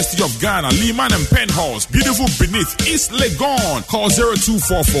 University of Ghana, Lehman and Penhalls, Beautiful Beneath, East Legon. Call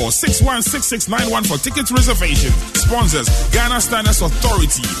 0244-616691 for tickets reservation. Sponsors, Ghana Standards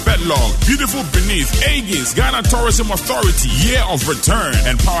Authority, Bedlog, Beautiful Beneath, Aegis, Ghana Tourism Authority, Year of Return,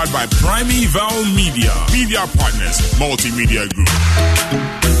 and powered by Primeval Media. Media Partners, Multimedia Group.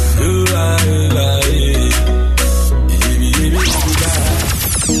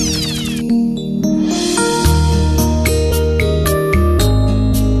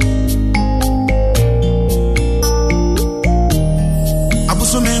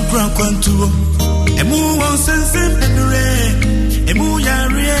 Abusume Kwantuo, Emu won sense pepere, Emu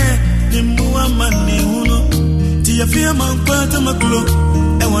yare, Emu amani uno, Tia Fia Manquata Maclo,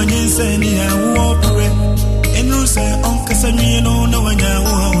 Ewanyin Seni, I walk away. Enu say on Casamino, no one ya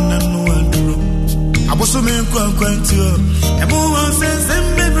no one duro. Abusume Kwantuo, Emu won sense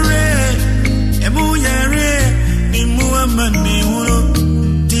pepere, Emu yare, Emu amani uno,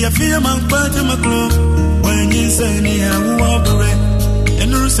 Tia Fia Manquata Maclo, when you say ni I walk away. And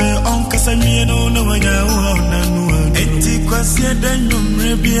you say, Uncle Sammy, no, no, I know, no, Eti Quasia, then you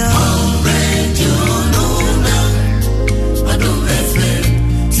may be a radio, no, I don't have it.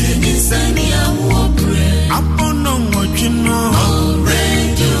 Tini Sani, I walk upon no what you know,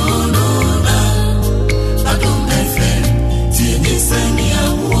 radio, no, I don't have it. Tini Sani, I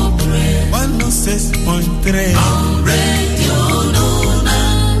walk 106.3, radio, no,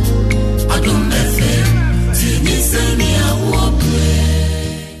 I don't have it. Tini Sani, I walk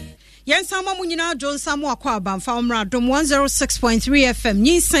Yen sama mu nyina John Samu akwa abamfa omra dom 106.3 FM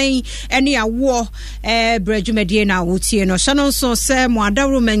nyinsɛn ene awo brejumedie na wotie no hye so se mo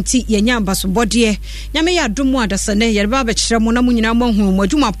adawromenti yenya ambasobode nyame ya dom adasane yerba ba kyerɛ mo na mu nyina mo hu mo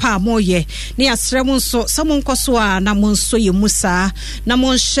adwuma pa mo ye ne yasrɛ mo nso samo nkoso a na mo nso ye musa na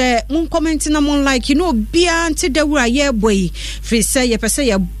mo nhye mo comment na mo like no bia nti dawura ye boy free say ye pese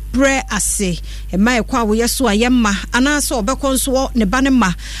ye bre ase e mai kwa wo yeso ayemma ana so obekọ nso ne ba ne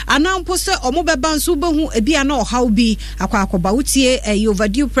ma ana mpo se omobeba nso behu ebia na ohaw bi akwa akoba wutie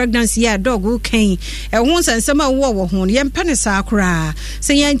overdue pregnancy ya dog kan ho nsensem a wo ho ye mpene sa akra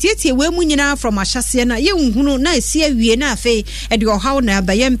se yantietie we mu nyina from ahyase na ye nhunu na esi awie na afi e de ohaw na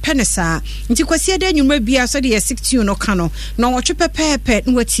ba ye mpene sa nti kwasi ade nwuma bia so de ye 60 no ka no na wotwe pepepe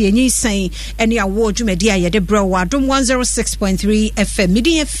na watie nyisan ene awo dwumadi aye de bro wa dom 106.3 FM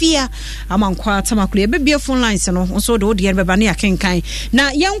midi Fia amankwa tamakule bebia phone lines no so do de beba na yakenkan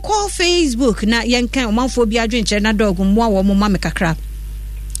na yenko Facebook na yenkan omanfo bia adwenche na dog mo awo mo ma kakra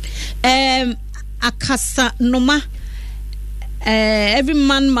akasa noma every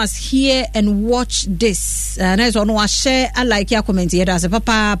man must hear and watch this na so no share I like your comment here as a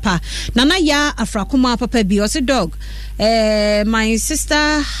papa nana ya afrakuma papa bi o se dog my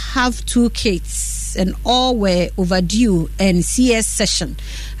sister have 2 kids and all were overdue and CS session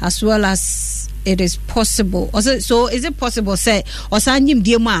as well as it is possible so is it possible say osanyim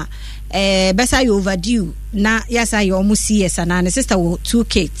diema besa you overdue na yes I almost CS and my sister with 2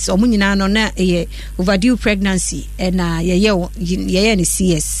 kids omunyina no na overdue pregnancy and ye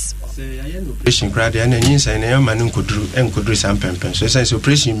CS operation crowd and nyinsa na yama no nkoduru sampempen so sense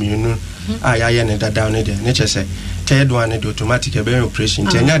operation mienu ya ne dada ne de ne chese third one the automatic operation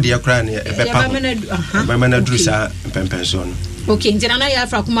tenya de yakra ne ebepa na duru sa pempen so no okay njana ya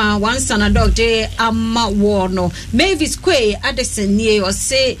fra kuma once and dog de amma war no Mavis Kwe Addison nie o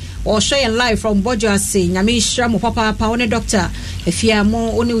say or show your live from Bojo say nyame hira mo papa one doctor efia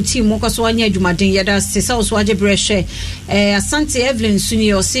mo oni uti mo kwaso anya adwumaden yeda se so so age brehwe Asante Evelyn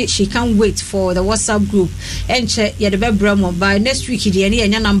Suni o say she can't wait for the WhatsApp group enche yede bebra mo by next week de ene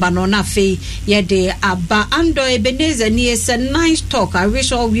anya number no na fe yede aba ando Ebenezer nie say nice talk. I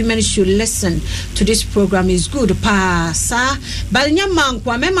wish all women should listen to this program. Is good pa sa balnya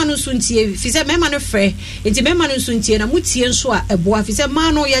mankwa mema no suntie fize mema no frɛ enti mema no suntie na mutie nso a eboa fize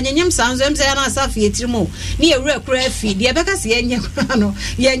ma no ya nyem sanzo em se ya na asafi etirimo ne ewura kura afi de beka se yenye kura no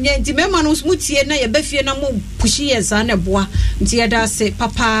yenye enti mema no mutie na ye bafie na mo pushi yensa na eboa enti ya da se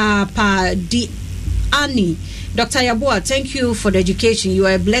papa pa di ani Dr. Yabua, thank you for the education. You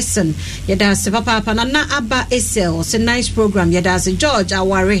are a blessing. Yadase Papa Nana Abba Esel. It's a nice program. Yadase George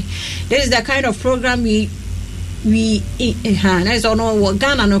Aware. This is the kind of program we that's all no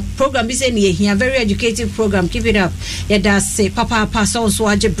Ghana no program is any here very educative program. Keep it up. Yadase Papa so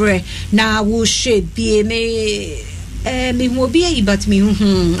ajebre na wo she be me will be but me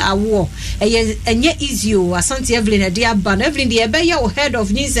awo enye easy o asante Evelyn e dia ban Evelyn the ebe ya head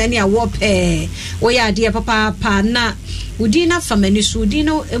of news any awo pe wo ya dia papa na udi na famani so udi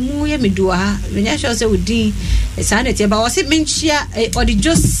no emu ye medua ha nya sure say udi sanity ba was menchia or the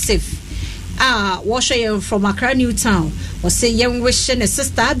Joseph washer from Accra New Town was say young wishing a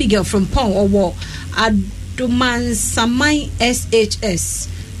sister Abigail from Pong or Aduman Samai SHS.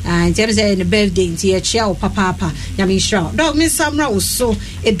 And there is a birthday in the chair, Papa, Yami Shaw. Dog Miss Samra was so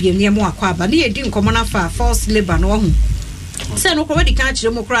a beam near Moaquaba, near Dim Common for false labor. No, Sen already catch the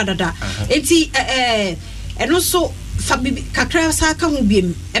Mocrada. And also Fabi Kakra Saka will be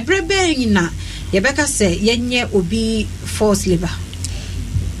a brebearing in that. Yabeka say, Yenye will be false labor.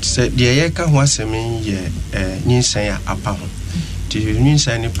 Said the Yaka was a mean ye, Ninsaya Apaho. To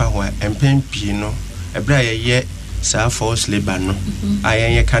Ninsaya Nipawa and Pen Pino, a briar ye. Sa force labor no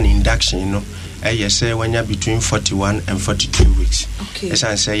I can induction no I say when you're between 41 and 42 weeks. Okay. As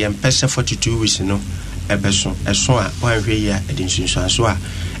I say I'm pesa 42 weeks no ebeso eso a wan hwe ya edinsun so a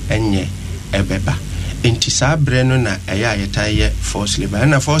enye ebeba enti sa bre no na eya yetaye force labor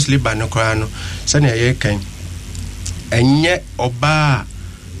na force labor no kra no se na ye kan enye oba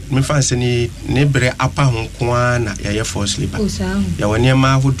me fanse ni bre apa ho kwa na ye force labor ya woni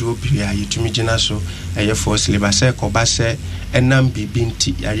ma hodo bia yetumi gina so ye force labor se ko ba se enam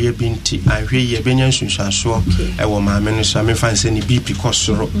bibinti yare binti ahwe ye benya nsunsuaso e wo ma me no so me fanse ni BP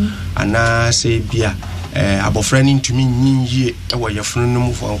kosoro ana se bia abofra ni ntumi nyinye e wo ye funu no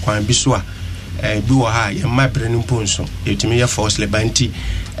mu fo kwan bi so a bi wo ha ye ma bre no ponso yetumi ye force labor nti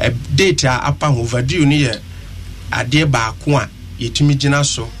date a apa ho overdue ni ye ade ba ko a yetumi gina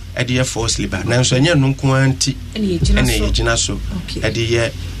so ede force labor na nso anya no nko anti ene ye gina so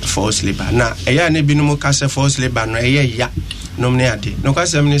ede force labor na eya ne binom ka se force labor no eye ya no ne ade no ka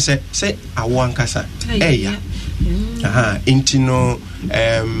se me se awo ankasa eya intino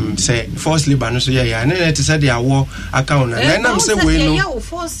say force labor no so ya na te say the awo account na na say we no ya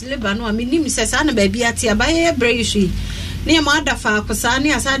force labor no aminim se sa na ba bia ti abaye breyishi ne ma da fa kosa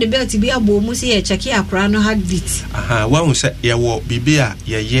ne asa de belt bi abo mu se ye check akra no heartbeat wa hu se ye wo bibia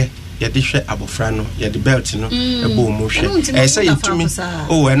ye de hwe abofra no ye de belt no ebo mu hwe say yetumi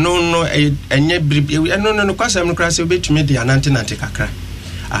eno no enye bribi eno no kwasam no kra se obetumi de anante kakra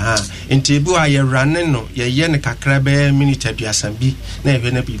enti bu aye running no ye ne kakra be minute aduasa bi na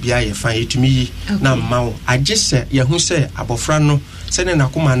ehwe na bibia ye fa yetumi yi na mawo agese ye hu se abofra no se ne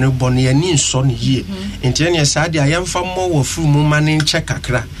nakoma ne bo ne ani nso ne yie enti ne sa de ayemfa mo wo furu mu ma ne nche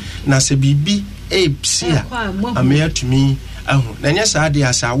kakra na se bibi epsia ameyatumi ahu na nya sa de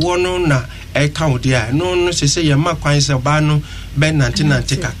asawo no na e count dia no se ye makwan se ba no be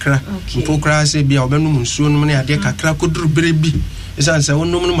nante kakra mpokra se bia obenu nsuo no ne ade kakra koduru berebi isan se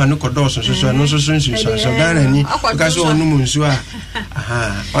wonum no manu kodoso so no so Ghana ni ka so wonum nsuo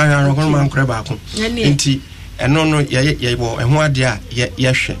wa ya ro kono man kra ba ko enti eno no ye bo eho ade a ye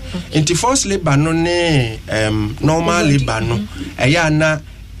hwe enti force labor no ne normal labor no eya na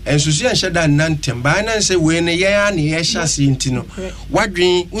ensusu en sheda nantem ba na se we ne ye na ye hyase enti no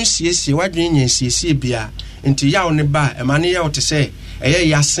wadwen unsiesie wadwen nyansiesie bia enti ya wo ne ba e ma ne ye wo te se eye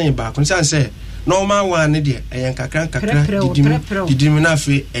yasen ba ko san se normal one ne de eyen kakra didim na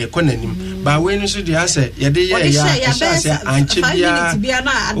fe ekonanim ba we no so de ase ye de ye ya ase anche bia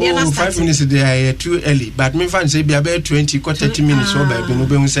 5 minutes de ya too early but me fan say bia be 20 or 30 minutes or ba bi no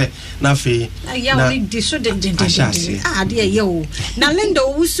be hu say na fe na de so de de ye o na Linda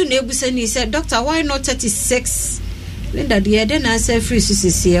Owusu na ebusani say doctor why not 36 Linda the then answer free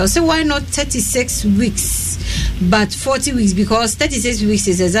CCC say why not 36 weeks but 40 weeks because 36 weeks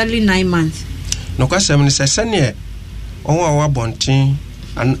is exactly 9 months. No kwasem ne sesane onwa wa bonten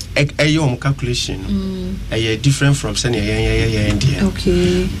an eyom calculation different from sene India.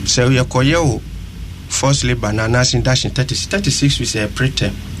 Okay. So you koye force labor na nursing dash 36 weeks a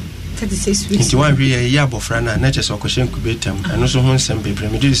preterm. 36 weeks. Into one year abofra na just okoshen kubetem and also honsem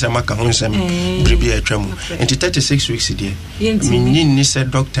bebre me do say maka honsem bribi atwamu. Into 36 weeks there. Me ni say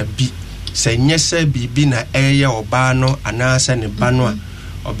doctor B say nyese bibi na eye oba no anasa ne ba no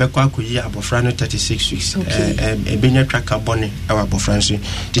obekwa koyi abofra no 36 weeks ebenya tracker bone our abofra so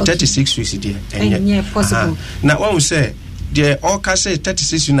the 36 weeks there enye possible na one say the all can say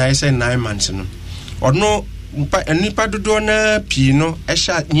 36 na say 9 months no or no nipa dodo na pii no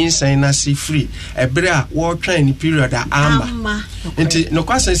ehya nyinsan na se free ebere a wo twan ni period a ama nti no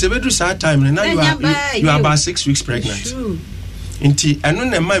kwasen se bedu sa time na you are about 6 weeks pregnant nti eno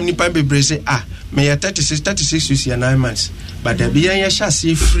na mam nipa bebre se me 36 weeks ya 9 months but the be yan hya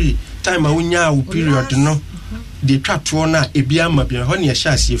se free time a wonya wo period no de twatwo na ebi ama bi ho ne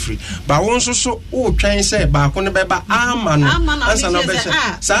hya se free ba won so wo twan se ba ko ne beba ama no ansa no be se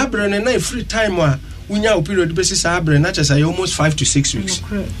sa bre ne na free time a unya o period be sa abre na chesa almost 5 to 6 weeks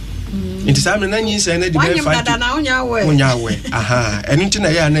it is am na nyin say na de 5 to unya we aha eni na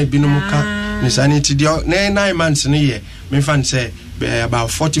ya na binu muka ni sanity de 9 months ne ye me fan say about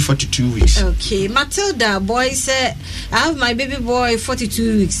 42 weeks. Okay, Matilda boy said I have my baby boy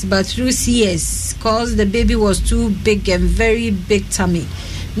 42 weeks but through CS cause the baby was too big and very big tummy.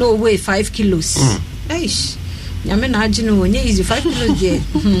 No way 5 kilos. Eish. Nyame na agino wonye easy 5 kilos there.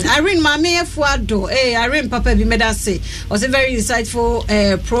 Irene mama efuado. Irene papa bi meda say was a very insightful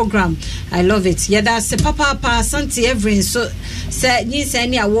program. I love it. Yeah, that's papa Santi Everin. So say ni say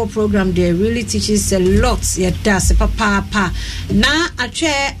any award program there really teaches a lot. Yeah, that's papa. Na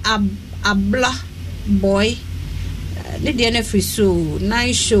atwe abla boy. The DNF so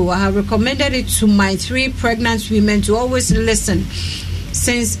nice show. I have recommended it to my 3 pregnant women to always listen.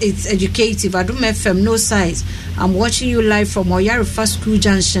 Since it's educative, I do FM no size. I'm watching you live from Oyarifa School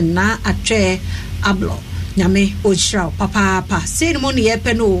Junction na atre ablo nyame ochra papa say no money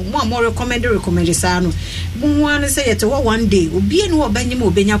yepe no mo recommend sa no one say yet one day obi no obanyem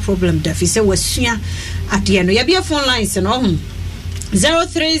obenya problem da fi say wasua ade no ye be phone lines no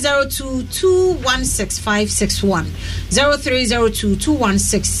 0302216561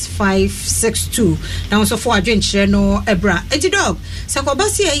 0302216562 now so for adwenkyere no ebra eti dog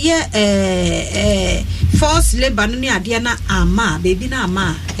sakobasi ye force labor no ade na ama baby na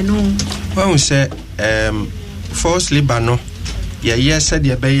ama eno when we say force labor no ye said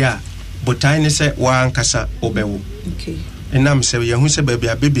ye be ya botai ne say wa ankasa obewo okay enam say ye hu say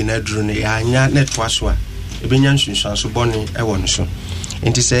baby na duru ne ya anya netwa so a ebenya nsunsun so bone e won so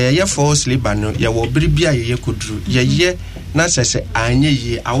enti say ye force labor no ye wo biribia ye koduru ye na sese anye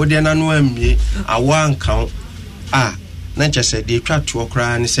yi awode na no amie awa ankan na chese de twato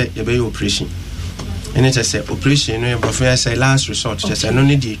okra ne say ye be operation ene chese operation no ye bofia say last resort chese no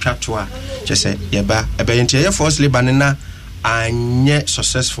ne de twato a chese ye ba ebe enti ye force labor na anye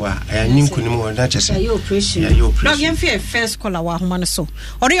successful anyin kunim won na chese ye operation dog yen fe first call wa homa no so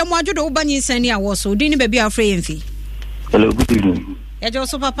ore ye mo adwodo ubanyi sani awo so din ni baby afre yenfi. Hello, good evening. Ya jo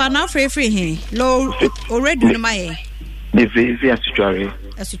so papa na free here low already no my the free asutware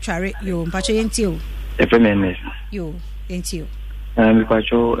yo mpacho yenti o FMNS yo yenti o mi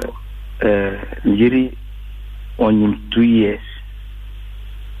pacho njiri on 2 years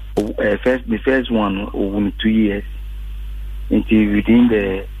the first one on 2 years until within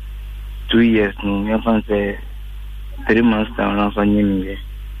the 2 years no me fan say 3 months down na so nyemi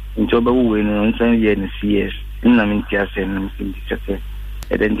nti ba wo no nsan ye ne CS na me ntia se na me ntia se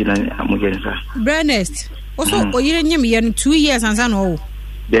edendina amugenza Brennest also oyire nyem ye 2 years ansa no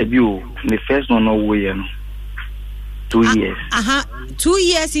debut the first one no wo ye no 2 years 2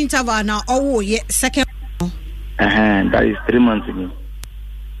 years interval na owo ye second that is 3 months ago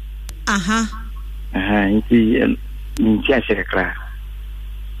ntia se kra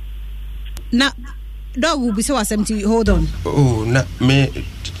na dog will be so assembly hold on na me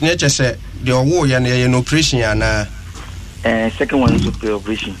nature say the owo ye na no operation ana second one is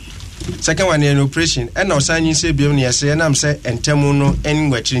operation. Second one in operation. And now signing say be only say and I'm say entemu no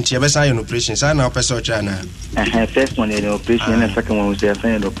anywhere chinchi be sign operation. Say na person chana. First one in operation and second one was the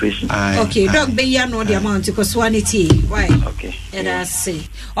sign operation. Okay, dog be ya no the amount because one it why? Okay. And I say.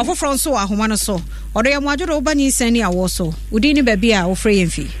 Ofo from so ahoma no so. Odo ya mwadwo oba ni sani awo so. Udi ni baby a wo free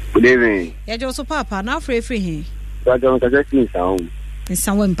yemfi. Good evening. Ya jo so papa na free he. Ba jo ka just ni sa home.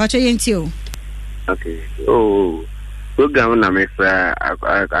 Nsa wo mpacho yenti o. Okay. Oh. Program na me fa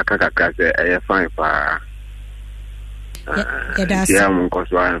akaka se e fine pa. Ya mun ko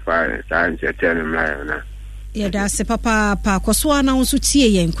so an fa sa nche tell me na. Ya da se papa pa ko so ana unso tie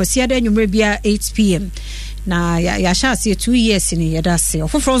yen kwasi ada nwumre bia 8 pm. Na ya sha se 2 years ni ya da se.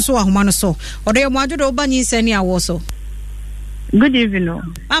 Ofofro so ahoma no so. Odo ye mo adwodo oba nyi sani awo so. Good evening.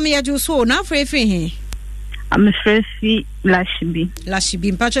 Am ya ju so na free he. I'm free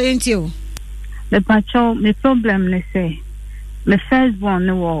Lashibi mpacho yenti o. The pacho, my problem is say, my first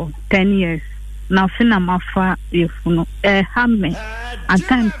born was 10 years. Now, finna mafa if no, me at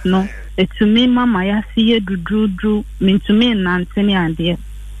times no. To me, mama, ya see you do mean to me, Nancy and dear.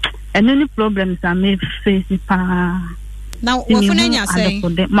 And any problems I may face pa. Now, what for say?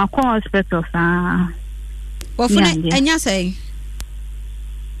 My core hospital, Anya say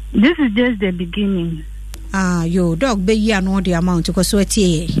this is just the beginning. Yo dog be ya no the amount because so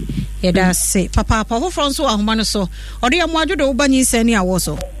tie. Yeda say papa for so ahoma no so. Ode ya moadwo de obanyi sani awo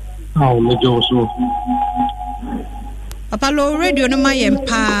so. Me jo so. Papa lo radio no my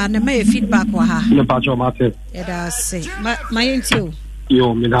empa na my feedback wa ha. Ne pa cho mate. Yeda say my enti.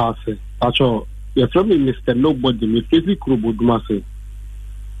 Yo me da say. Pa cho you from Mr. Nobody me physical kroboduma say.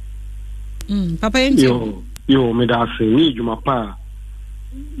 Papa enti. Yo me da say ni juma pa.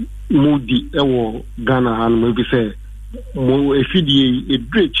 Mudi ewo Ghana han mo bi say mo efidie e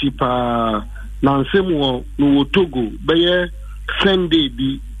brechi pa na nsem wo no Togo be Sunday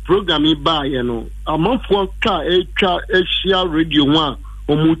bi program ba ye no amanfo ka etwa Asia radio one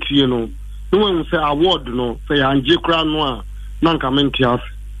omutie no no wen say award no say anje kra no a na nka mentias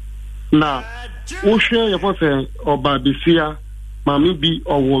na wo hwe ye for say oba bisia mami bi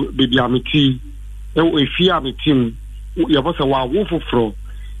owo bebi ameti e efia ameti ye for say wa wo foforo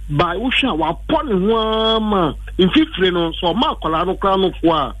by Usha wa pon huama in fifre no so ma kola no kra no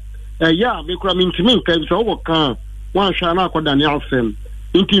fo a ya me kra mintimi nka bi so wo kan wan hwa na akoda ne afem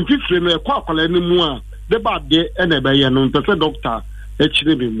in fifre no e kwa kola ni mu a de ba de e na be ye no pese doctor e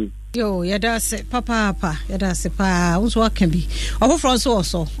chire be mu yo yada se papa yada se pa unso aka bi ofofro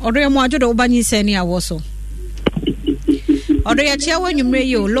so odo ye mu ajodo obanyi sani awo so odo ya chia wanwumre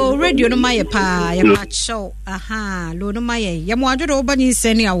yo low radio no maye pa ya pa show low no maye ya mo ajodo obanyi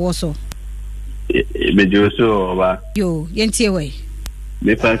sani awo so me joso ba yo yentie we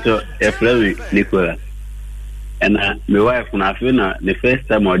me paso e flawi Nicola and my wife na fina the first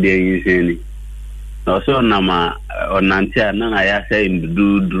time I dey using no so na ma onantia na ya say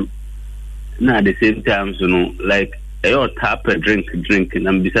do na at the same time so no like you tap drink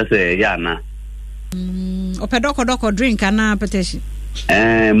na bisa say ya na Opedoko drink ana petition.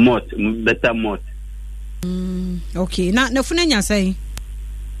 Better mot. Okay. Na funa nya say.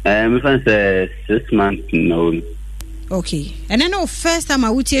 Me fan say 6 months no. Okay. And then first time I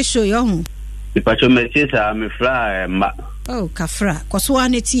would show you ho. The pacho me chesa me fly ma. Oh, kafra. Koso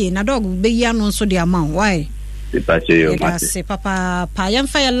aneti na dog be ya no so the amount. Why? The pacho yo ma. Say papa pa yam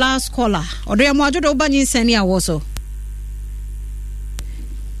fa your last caller. Odo ya mo ajodo obanyi sani awoso.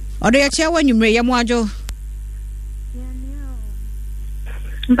 Odo ya chia wanwumre ya mo ajo.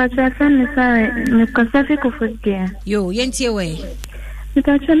 But I found the Cosafi Kofukia. Yo, yentie way. But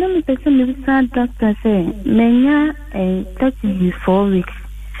I tell me, the doctor say, Menya 34 weeks.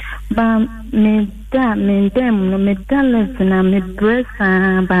 But me them, me left na me breast,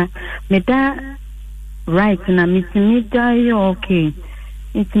 but me da right na me die okay.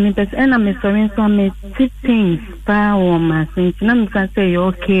 It's me that and I'm sorry, so me 2 things per woman. Since I'm going to say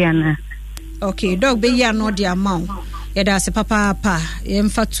okay, Anna. Okay, dog be ya no the amount. Yada se papa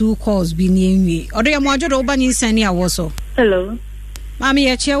yemfa 2 calls bi ni enwie odo ya mo ajodo obanyi nsani awoso. Hello mami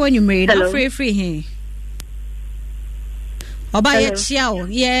ya chia wanwumre na free he oba ya chia o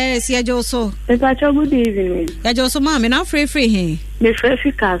yes ya joso esa cho good evening ya joso mami na free he me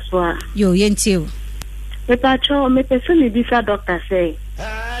free kaswa yo yentie o esa cho me pese me bisa doctor say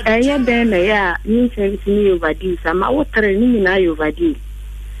ya den na ya ni service ni overdose ma wo tre ni na overdose.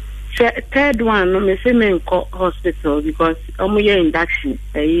 Third one, no me say me go hospital because year induction.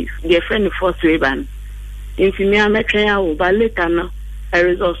 Their friend first wave if me am train but later no I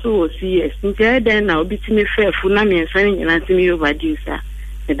result so CS. Then now be to me fair for na me saying and me overdue sir.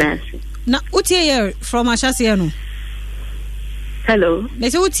 That's na utie from Ashasi no. Hello. Me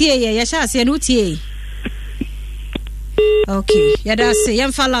say utie ya Ashasi no utie. Okay, ya da say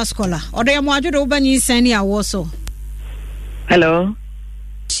yam fa last caller. Odo ya mo ajodo obanyi sani awoso. Hello.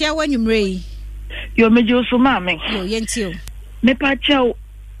 Share when you mray. Yo mejo so mame. Yo yentio. Me pa chao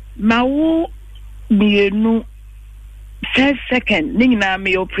mawo mienu first second ning na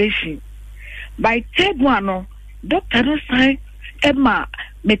me operation. By third one no doctor no say Emma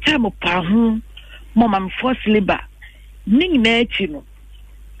me time pa hu mama me force labor. Ning na echi no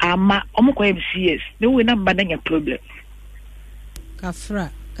ama omukwa MCS. Me we na mba na problem.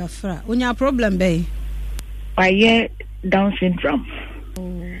 Kafra. Unya problem bay. Why Down syndrome.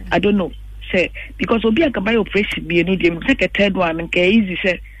 I don't know. Say because obi aka buy operation be no dem take a third one and easy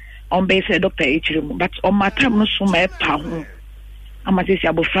say on base doctor H but on my time no so my pa ho. Ama say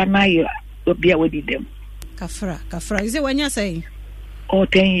abofra na ye obi a wedi dem. Kafra. Is it when you say?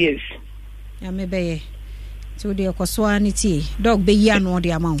 10 years. Ya me be. So de kwaswanity dog be ya no de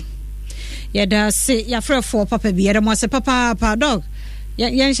amount. Ya da say ya frɛ for papa bi ya mo say papa dog.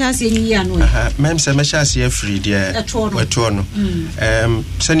 Yan shasi ni ya no. Mem se me shasi free there. Weto no.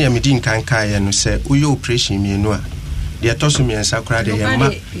 Sani amidin kan kai no se uyo operation mi no a. De toso mi ensa kra de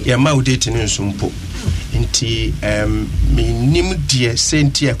ya ma udate ni nsumpo. nti menim die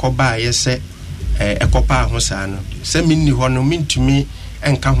senti ekoba yese ekopa ho saa no se minni ho no mintumi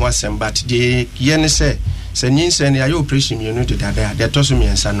enka ho asem but de ye ne se nyinsen ya operation mienu de dada de to so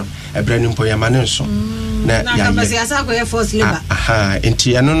miensa no ebra ni mpo yama ne nso na ya ye asa ko ye force labor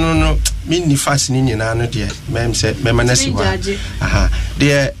nti eno no minni fast ni nyina no de mem se mema na si wa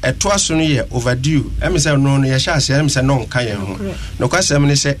de eto aso no ye overdue em se no ye sha ase em se no nka ye ho no kwasem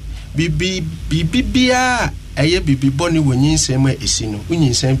ne se bibia eye bibi boni wonyinsem ma esi no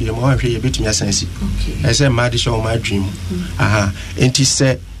wonyinsem bi mo hwe ye betumi asansi ese ma de show ma dream enti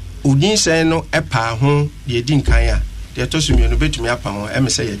se wonyinsem no epa ho de di nkan a de to so mienu betumi apa ho em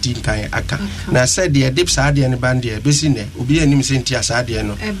se ye di nkan aka na se de dip sa de ne bande besi ne obi anim se ntia sa de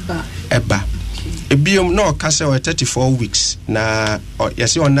no eba ebiom no ka se 34 weeks na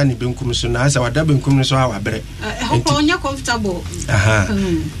yesi onna ni benkum so na asa wada benkum so awabere hopo onya comfortable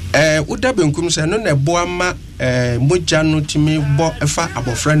uda benkum so no na bo ama moja no timi bo efa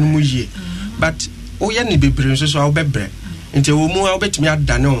abofra no mu yie but oya ni bebre so awbebre nti wo mu awbetimi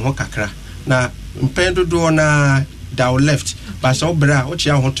adane ho kakra na mpendo do na down left but so bra o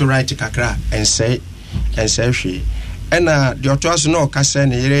chia ho to right kakra ense hwe ena the otoaso no kase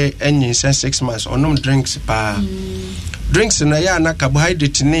ne yere enyin 6 months onom drinks pa drinks na ya na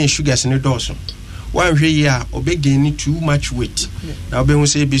carbohydrate ne sugars ne doso wan hwe yi a obegin ni too much weight na obehu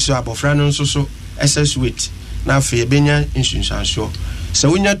se bi so abofra no so excess weight na afi ebenya insunsanso se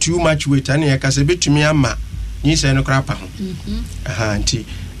wonya too much weight ani ya kase betumi ama nyinse no krapa ho nti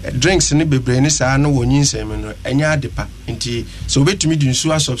drinks ne bebre ne saa no wonyinsem no enya adepa nti so obetumi di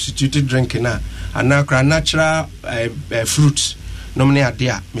nsu a substituted drink na anakra natural fruits no me ade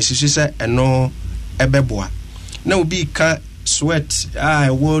a mesisu se eno ebeboa na obi ka sweat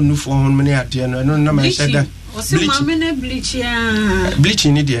wo nufo ho me ade no eno na me said bleach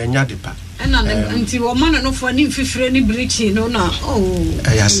ni de enya adepa nti wo mana no fo ni fifire ni bleach no na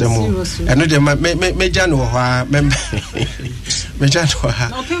ayasemo eno de meja no ho a meja no ha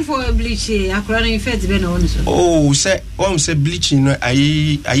no pen for bleach akura na infect be na won so se bleach no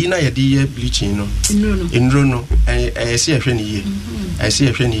ayi na ye de bleach no enro no se ehwe ni ye se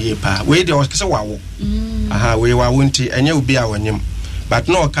ehwe ni ye pa we de o se wawo we wawo nti enye obi a wonyem but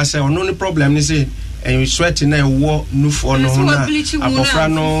no ka se ono ni problem ni say and sweat na wo nufo no ho na abofra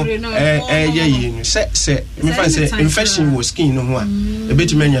no ye se me fa se infection wo skin no ho a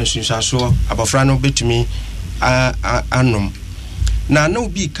ebetumi anya nsunsaso abofra no betumi anom na no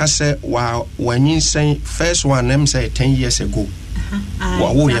bi ka se wa wanyinsen first one am say 10 years ago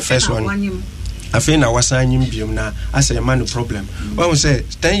wo your first one afi na wasanyim biom na asa man no problem when say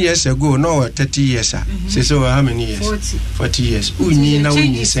 10 years ago no 30 years say so how many years 40 years unyi na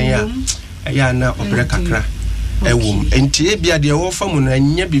wonyinsen ya na obere kakra ewum enti ebia de wo famu na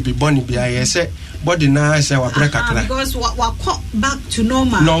nya bibi boni bia ye se body na se wa obere kakra because wa back to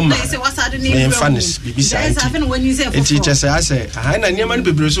normal say wasade ne fanis bibi sa enti chese ase ha na niam no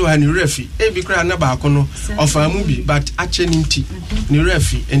bebere so ha ni refi ebi kra na ba kono ofamu bi but ache ni nti ni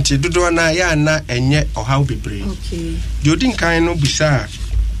refi enti dodo na ya na enye ohaw bebere okay jodin kan no bisa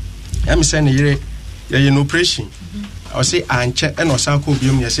am say ne yire ye no operation o say anche e no san ko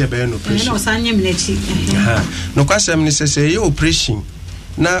biom ye say be no operation no san nyem na chi no kwasem ni say ye operation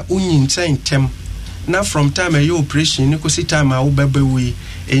na unyinten tem na from time ye operation ni ko si time a wo bebe wi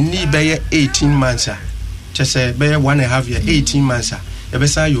eni be ye 18 months a che say be 1.5 year 18 months a ye be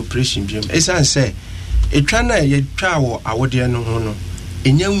say operation biom e san say etwa na ye twa wo awode no ho no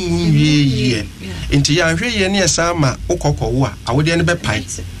enya nwunwie ye enti ya hwe ye ne esa ma ukokkowo a awode ne be pai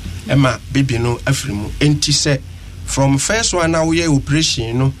ema baby no afrimu enti say from first one now we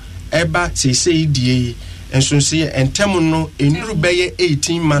operation no eba say die enso say entem no enuru beye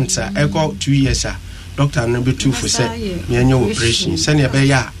 18 months eko 2 years doctor no be too for say me anya operation say ne be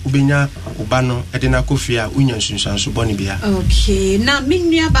ya ubenya uba no ede na kofi a unya nsunsanso boni bia okay na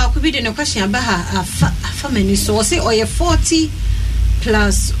minua ba ko bi de ne question ba ha afa mani so say oye 40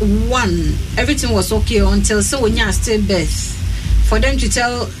 plus 1 everything was okay until so unya still birth for them to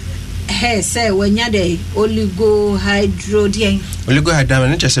tell hey say when ya dey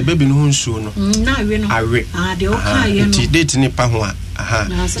oligohydramine ne chese baby no hunsu no na we no awe de o ka ye no date ni pa ho a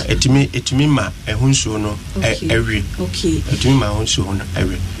etimi ma ehunsu no ewe okay etimi ma hunsu no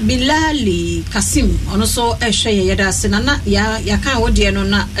ewe Bilali Kasim ono so ehwe ye da se na ya kan wo de no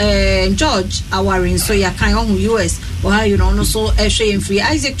na George Awarin so ya kan ho US or you know ono so ehwe free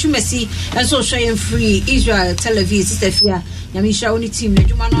Isaac Tumesi and so ehwe free Israel Television sister fia nyame sha oni team na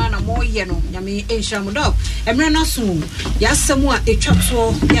dwuma no na mo ye no nyame ensha mo dog emre na so ya semu a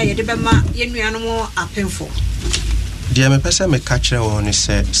etwato ya ye de bema ye nuano mo apemfo dia me pesa me catch on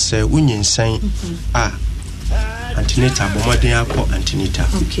se unyinsan antenatal bomoden akọ antenatal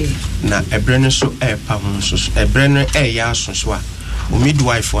na ebre no so epa ho so ebre no eya so so a o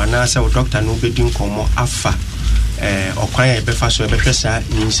midwife ana say o doctor no bedi nkomo afa okwan ya befa so ebehwe sa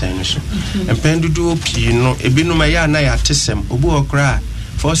nyinsan no so empendudu pii no ebinum ya na ya tesem obu okra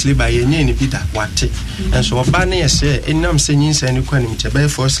first labor yenye ni bida wate enso oba na yese enam se nyinsan ni kwanim chebe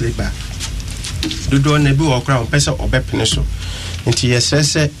first labor dudu na bi okra on pese obepene so nti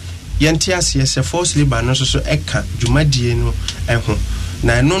yesese yenti asese first labor no so eka dwumadie no eho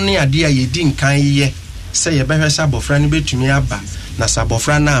na no ne ade a yedi nkan ye se yebehwe sa bofra no betumi aba na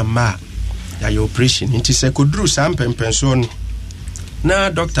sabofra na ama ya operation nti se kodru sam pempenso no na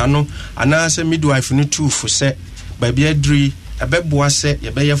doctor no ana se midwife no tu fu se baby adri ebeboa se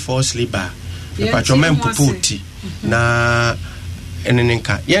yebeye first labor patchomem popoti na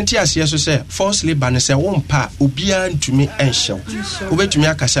enenenka yenti asiye so se first labor ne se wompa obia ntumi enhyew obetumi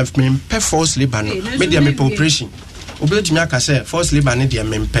akasa mempe first labor no media me operation obetumi akasa first labor ne dia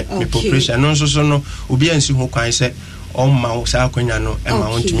mempe me operation no so no obia nsi ho kwan se ma sa akonya no e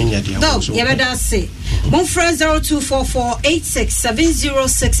ma ntumi nya dia so yebeda se mon friend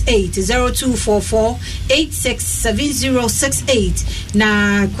 0244867068 0244867068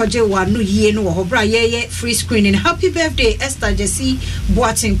 na kwaje wa no yie no ho bra ye free screening. Happy birthday Esther Jesse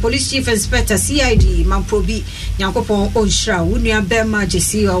Boating, Police Chief Inspector CID Mamprobi Nyankopon Onshra Wunia Bema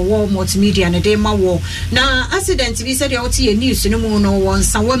Jesse War Multimedia na de ma wo na accident bi said the news no mu no won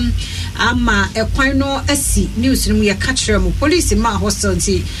sawam ama ekwan no asi news no mu catch police ma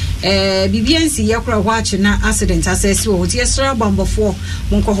hostility BBNC yakura watch na accident assess wo tie sra bambofo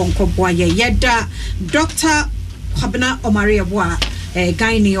monko honko boa yeda Dr. Kwabena Omaria boa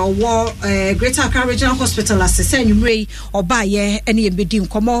gynae or Greater Accra Regional Hospital assessor numre obaye ene yebedi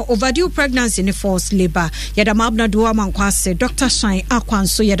nkomo overdue pregnancy in forced labor yeda mabna duwa mankwase Dr. Shine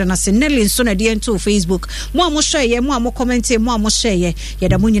akwanso yeda na seneli nso na de nto Facebook mo amohwe ye mo comment mo amohwe ye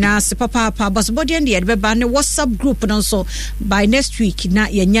yeda munyina se papa basbody and yeda beba ne WhatsApp group no so by next week na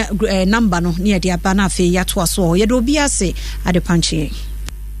yenya number no ne yeda aba na afi yato aso yeda obi ase ade panche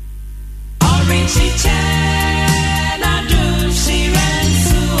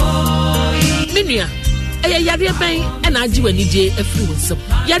Minia, yare ben and aji when DJ affluence.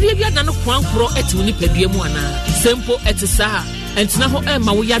 Yare na no kwankro eti ni pedue mu ana. Sempo eti saa. Entina ho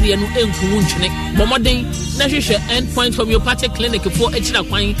ma wo yare no enku ntwene. Bomoden na hwehwe Endpoint Homeopathic Clinic for echira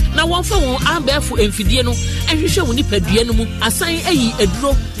kwan. Na wonfa won abefo emfidie no ehwehwe wo ni pedue no mu asan ayi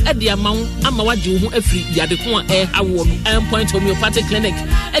eduro edi amawo ama waje wo afri yade ko awo no. Endpoint Homeopathic Clinic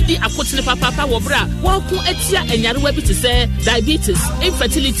edi akotene papa wo bra wo ko etia enyarewa bi te se diabetes,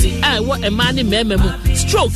 infertility, wo ema ne mema mu, stroke